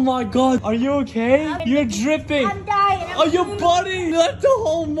 Oh my god, are you okay? You're dripping. I'm dying. Oh, your buddy left a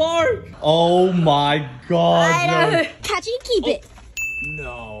whole mark. Oh my god. No. Catch it, keep it.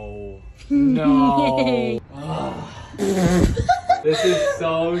 No. No. This is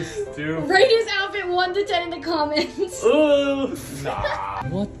so stupid. Rate his outfit 1 to 10 in the comments. Ooh. Nah.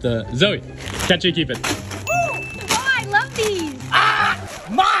 What the? Zoe, catch it, keep it. Oh, I love these.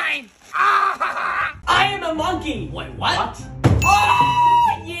 Mine. I am a monkey. Wait, what?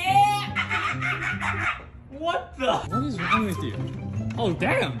 Oh, yeah. What the? What is wrong with you? Oh,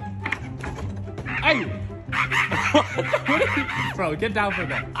 damn. Hey. Bro, get down for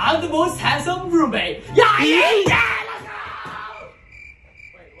that. I'm the most handsome roommate. Yeah. Let's go.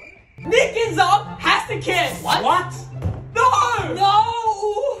 Wait, what? Nick and Zom has the kid. What? No.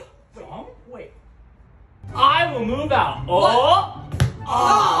 Zom? Wait. I will move out. Oh.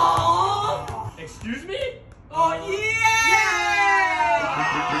 Oh. Excuse me? Oh, yeah.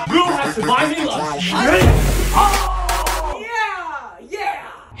 Who has to buy me lunch? Oh. Yeah.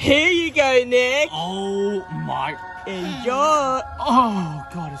 Here you go, Nick. Oh my. Enjoy. Oh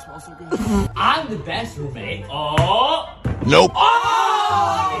god, it smells so good. I'm the best roommate. Oh. Nope.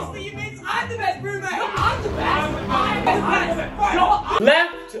 Oh. Obviously, it means I'm the best roommate. No, I'm the best. I'm the best.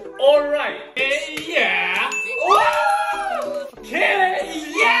 Left or right? Yeah. Oh. Kill it.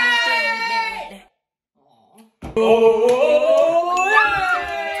 Yeah. Oh.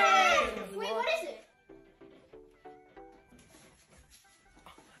 Wait, what is it?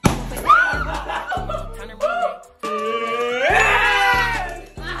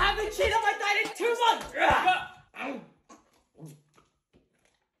 I haven't cheated on my diet in 2 months.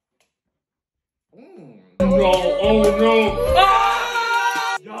 No, oh no.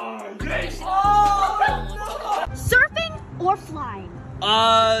 Surfing or flying?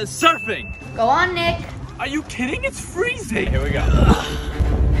 Surfing. Go on, Nick. Are you kidding? It's freezing. Here we go.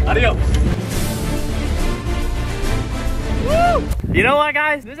 Adios. You know what,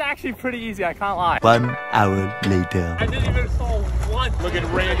 guys? This is actually pretty easy, I can't lie. 1 hour later. I didn't even saw one. Look at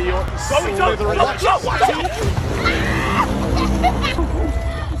Randy. I'm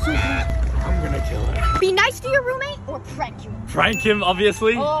gonna kill her. Be nice to your roommate or prank you. Prank him,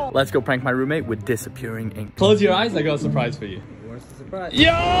 obviously. Oh. Let's go prank my roommate with disappearing ink. Close your eyes, I got a surprise for you. Where's the surprise?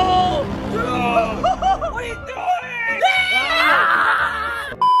 Yo! What are you doing?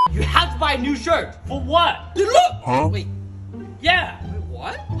 You have to buy a new shirt. For what? Dude, look! Huh? Wait. Yeah. Wait,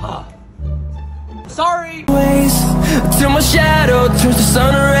 what? Huh. Sorry. Till my shadow turns to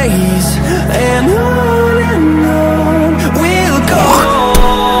sun rays, and on we'll go.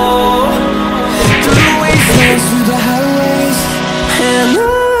 Through the wastelands, through the highways, and on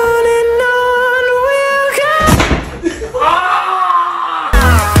we'll go.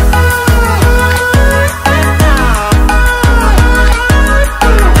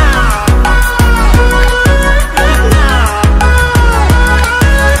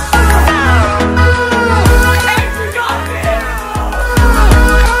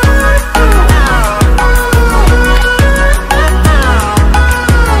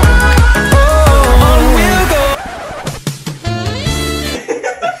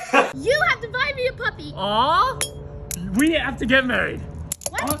 We have to get married.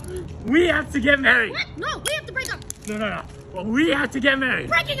 What? We have to get married. What? No, we have to break up. No. Well, we have to get married.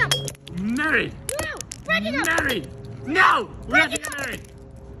 Breaking up. Married. No, breaking up. Married. No, we have to get married.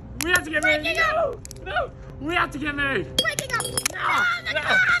 We have to get married. Breaking up. No, we have to get married. Breaking up.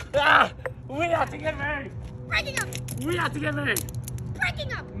 No. We have to get married. Breaking up. We have to get married.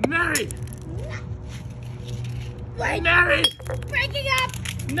 Breaking up. Married. Wait. Married. Breaking up.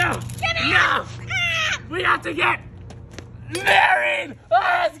 No. Get out. No. We have to get married.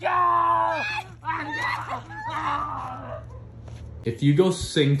 Let's go. If you go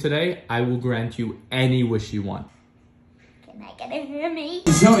sing today, I will grant you any wish you want. Can I get a hear me?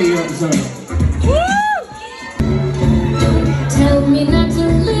 Zoe. Woo! Tell me not to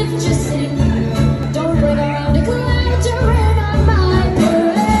live, just sing. Don't wait around to collect your rain on my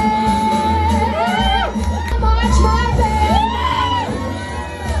parade. March my band.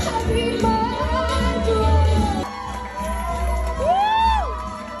 I beat my drum.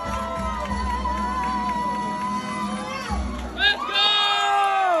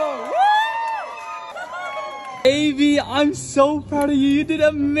 Baby, I'm so proud of you. You did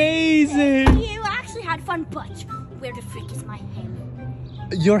amazing. You actually had fun, but where the freak is my hammer?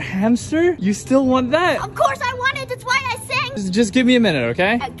 Your hamster? You still want that? Of course I want it. That's why I sang. Just give me a minute,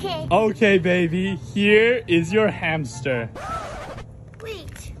 okay? Okay. Okay, baby. Here is your hamster.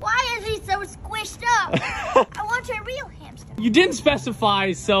 Wait, why is he so squished up? I want a real hamster. You didn't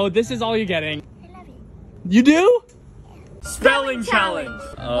specify, so this is all you're getting. I love you. You do? Spelling challenge.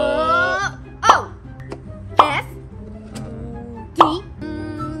 O F D.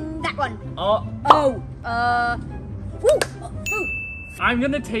 That one. Food. I'm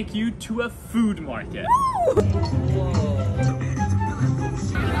gonna take you to a food market.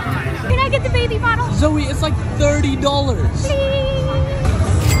 Can I get the baby bottle? Zoe, it's like $30. Please.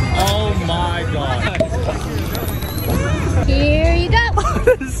 Oh my god. Here you go.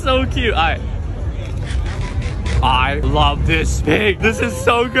 This is so cute. I love this pig. This is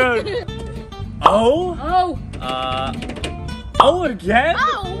so good. O again?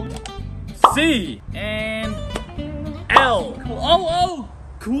 Oh. C and L. Oh,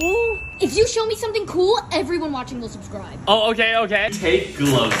 cool? If you show me something cool, everyone watching will subscribe. Oh, okay. Take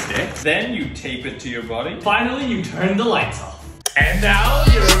glow sticks, then you tape it to your body. Finally, you turn the lights off. And now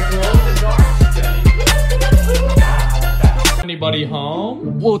you're glow in the dark today. Anybody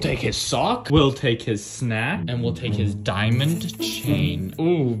home? We'll take his sock, we'll take his snack, and we'll take his diamond chain.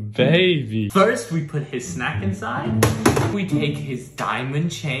 Ooh, baby. First, we put his snack inside. We take his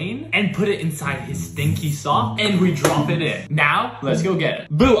diamond chain and put it inside his stinky sock, and we drop it in. Now, let's go get it.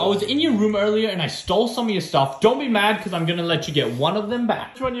 Boo, I was in your room earlier and I stole some of your stuff. Don't be mad because I'm gonna let you get one of them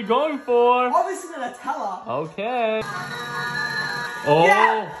back. Which one you going for? Obviously the Nutella. Okay. Oh.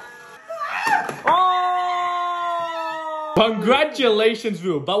 Yeah. Oh. Congratulations,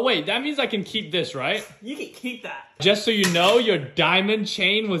 Boo. But wait, that means I can keep this, right? You can keep that. Just so you know, your diamond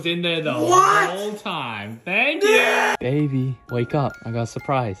chain was in there the whole time. Thank you. Baby, wake up. I got a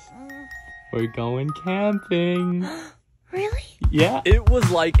surprise. We're going camping. Really? Yeah. It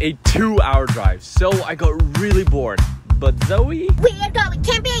was like a 2-hour drive, so I got really bored. But Zoe? We are going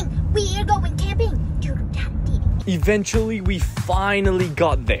camping. We are going camping. Eventually, we finally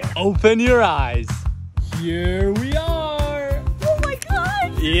got there. Open your eyes. Here we are. Oh my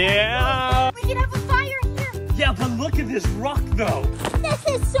god. Yeah. We can have a fire here. Yeah, but look at this rock though. This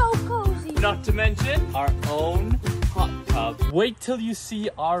is so cozy. Not to mention our own hot tub. Wait till you see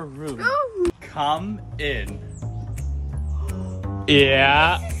our room. Come in.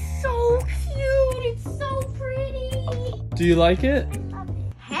 Yeah. This is so cute. It's so pretty. Do you like it?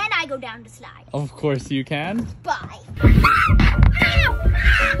 Can I go down the slide? Of course you can. Bye.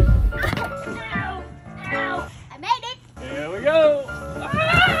 Ow! I made it. Here we go.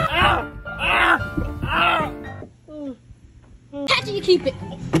 Catch it, you keep it.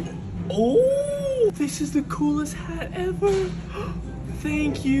 Oh, this is the coolest hat ever.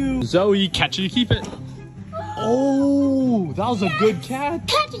 Thank you. Zoe, catch it, you keep it. Oh, that was a good catch.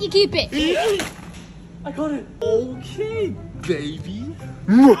 Catch it, you keep it. I got it. Okay, baby.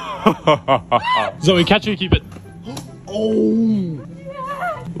 Zoe, catch it, you keep it. Oh.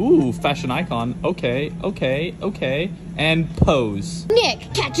 Ooh, fashion icon. Okay, okay, okay. And pose.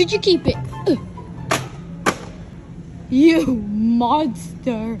 Nick, catch it, you keep it. You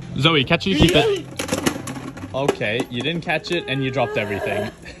monster. Zoe, catch it, you keep it. Okay, you didn't catch it and you dropped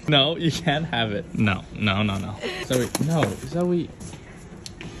everything. No, you can't have it. No, no, no, no. Zoe, no, Zoe.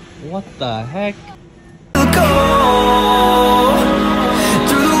 What the heck? Go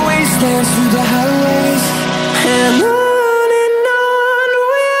through the wastelands, through the highways, and on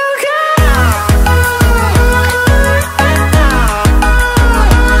we'll go.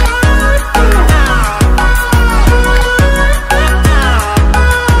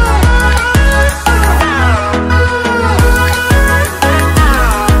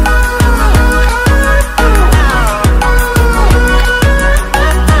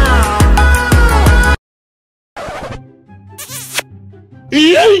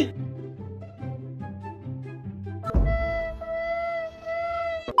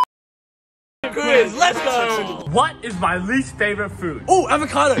 Quiz, let's go! What is my least favorite food? Oh,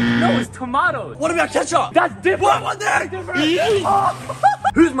 avocado! No, it's tomatoes! What about ketchup? That's different! What the different? Oh.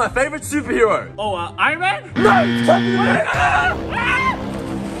 Who's my favorite superhero? Oh, Iron Man? No!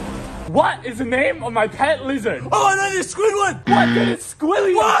 What is the name of my pet lizard? Oh, I know this, Squidward! What? Dude, it's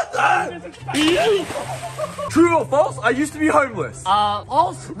Squilly! What the? True or false? I used to be homeless.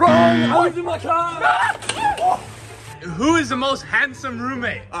 False? Wrong! I lived in my car! Who is the most handsome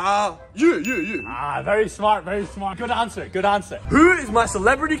roommate? You. Ah, very smart, very smart. Good answer, good answer. Who is my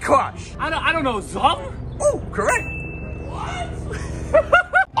celebrity crush? I don't know, Zong? Oh, correct. What?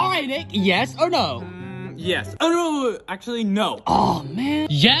 Alright, Nick, yes or no? Yes. Oh, no, actually, no. Oh, man.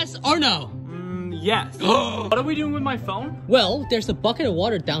 Yes or no? Yes. What are we doing with my phone? Well, there's a bucket of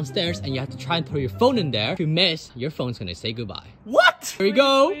water downstairs and you have to try and throw your phone in there. If you miss, your phone's gonna say goodbye. What? Here we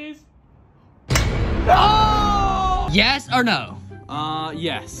go. Please. Oh! Yes or no?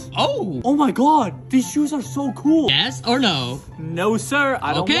 Yes. Oh! Oh my god, these shoes are so cool. Yes or no? No, sir,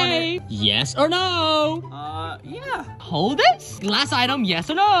 I don't want it. Yes or no? Yeah. Hold it. Last item, yes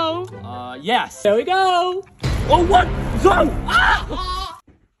or no? Yes. There we go. Oh, what? Zone! Ah!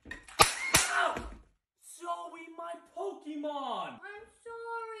 Zoe, my Pokemon! I'm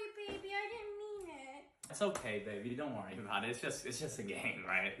sorry, baby. I didn't mean it. It's okay, baby. Don't worry about it. It's just a game,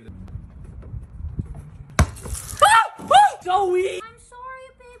 right? Zoe! I'm sorry,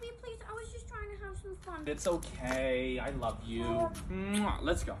 baby. Please, I was just trying to have some fun. It's okay. I love you. Mwah.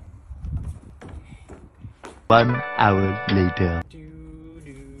 Let's go. 1 hour later.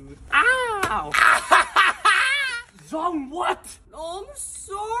 Ow! Zong, what? I'm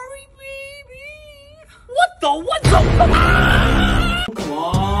sorry, baby. What the? Come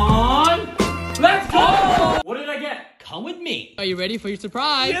on! Let's go! What did I get? Come with me. Are you ready for your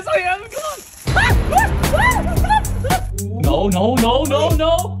surprise? Yes, I am. Come on! No.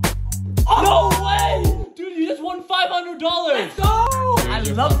 Oh. No way! Dude, you just won $500. Let's go! I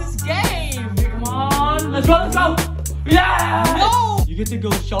love this game. Come on. Let's go. Yeah! No! You get to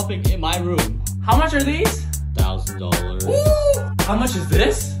go shopping in my room. How much are these? $1,000. How much is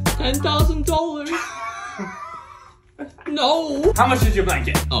this? $10,000. No. How much is your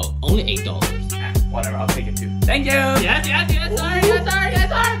blanket? Oh, only $8. Whatever, I'll take it too. Thank you. Yes, sir.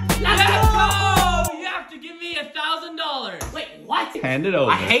 Let's go! You have to give me $1,000. Wait, what? Hand it over.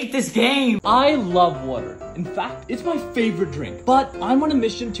 I hate this game. I love water. In fact, it's my favorite drink. But I'm on a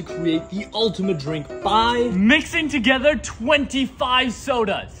mission to create the ultimate drink by mixing together 25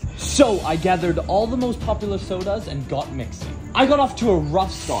 sodas. So I gathered all the most popular sodas and got mixing. I got off to a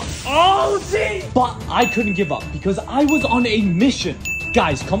rough start. Oh, gee! But I couldn't give up because I was on a mission.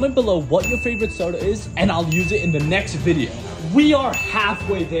 Guys, comment below what your favorite soda is and I'll use it in the next video. We are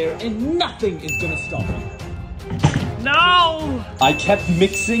halfway there and nothing is gonna stop me. No! I kept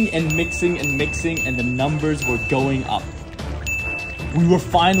mixing and the numbers were going up. We were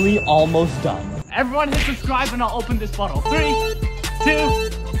finally almost done. Everyone hit subscribe and I'll open this bottle. 3, 2,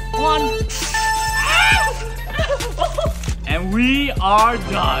 1. And we are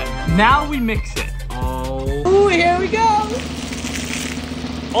done. Now we mix it. Oh, here we go.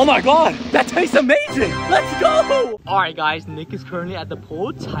 Oh my god, that tastes amazing. Let's go. All right, guys, Nick is currently at the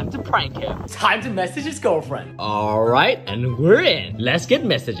pool. Time to prank him. Time to message his girlfriend. All right, and we're in. Let's get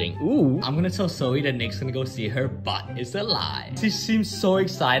messaging. Ooh, I'm gonna tell Zoe that Nick's gonna go see her, but it's a lie. She seems so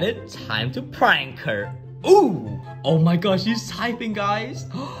excited. Time to prank her. Ooh! Oh my gosh, she's typing, guys.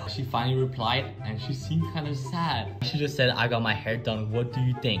 She finally replied and she seemed kind of sad. She just said, I got my hair done. What do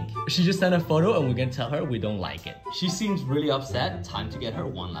you think? She just sent a photo and we're gonna tell her we don't like it. She seems really upset. Time to get her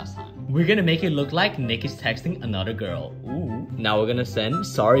one last time. We're gonna make it look like Nick is texting another girl. Ooh. Now we're gonna send,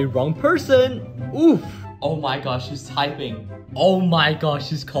 sorry, wrong person. Oof. Oh my gosh, she's typing. Oh my gosh,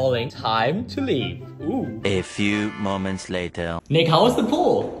 she's calling. Time to leave. Ooh. A few moments later. Nick, how was the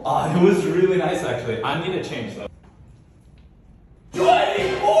pool? It was really nice actually. I need a change though. 24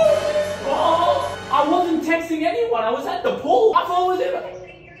 missed calls! I wasn't texting anyone. I was at the pool. My phone was in.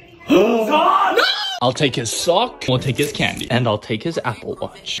 Son! No! I'll take his sock, we'll take his candy, and I'll take his Apple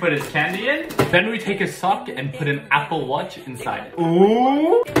Watch. Put his candy in, then we take his sock and put an Apple Watch inside it.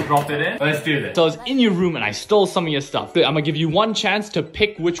 Ooh! Drop it in. Let's do this. So I was in your room and I stole some of your stuff. I'm gonna give you one chance to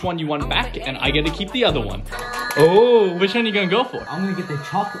pick which one you want back, and I get to keep the other one. Oh, which one are you gonna go for? I'm gonna get the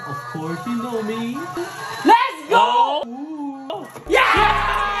chocolate, of course, you know me. Let's go!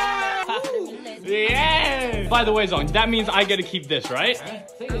 Yeah! Yeah! By the way, Zong, that means I get to keep this, right?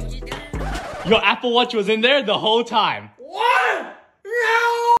 Your Apple Watch was in there the whole time. What?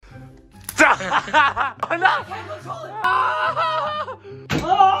 No! Oh, no!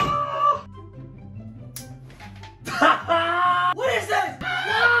 What is this?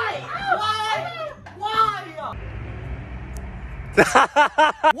 Why?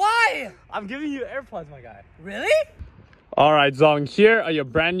 Why? I'm giving you AirPods, my guy. Really? All right, Zong, here are your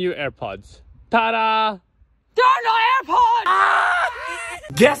brand new AirPods. Ta-da! There are no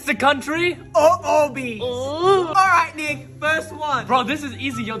AirPods! Guess the country? OOB. Alright, Nick, first one. Bro, this is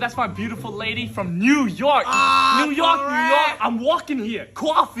easy, yo. That's my beautiful lady from New York. New York, correct. New York. I'm walking here.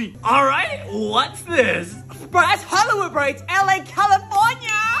 Coffee. Alright, what's this? Bro, that's Hollywood, bro. It's LA, California.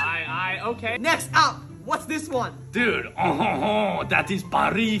 Aye, okay. Next up, what's this one? Dude, that is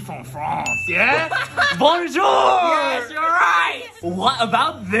Paris from France, yeah? Bonjour! Yes, you're right. What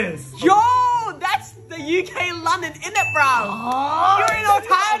about this? Yo, that's the UK London, innit, bro? You already know what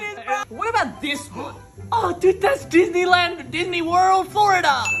time it is, bro. What about this one? Oh, dude, that's Disneyland, Disney World,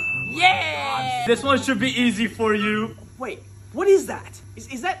 Florida. Yeah! This one should be easy for you. Wait, what is that?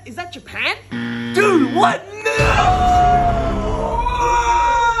 Is that Japan? Dude, what? No!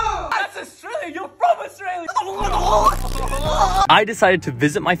 That's Australia. You're from Australia. I decided to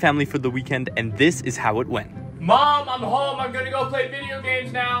visit my family for the weekend, and this is how it went. Mom, I'm home. I'm gonna go play video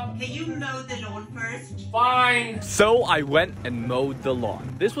games now. Can you mow the lawn first? Fine. So I went and mowed the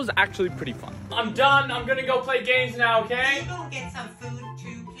lawn. This was actually pretty fun. I'm done. I'm gonna go play games now, okay? Can you go get some food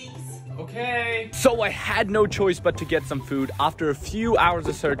too, please? Okay. So I had no choice but to get some food. After a few hours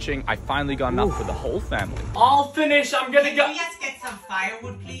of searching, I finally got enough for the whole family. I'll finish. I'm gonna go. Can you just get some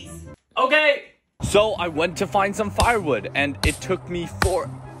firewood, please? Okay. So I went to find some firewood, and it took me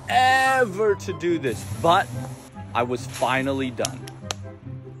forever to do this, but I was finally done.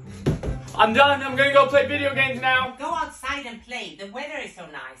 I'm done. I'm gonna go play video games now. Go outside and play. The weather is so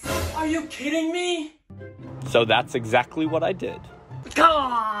nice. Are you kidding me? So that's exactly what I did. Come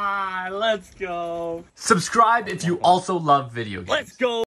on, let's go. Subscribe if you also love video games. Let's go.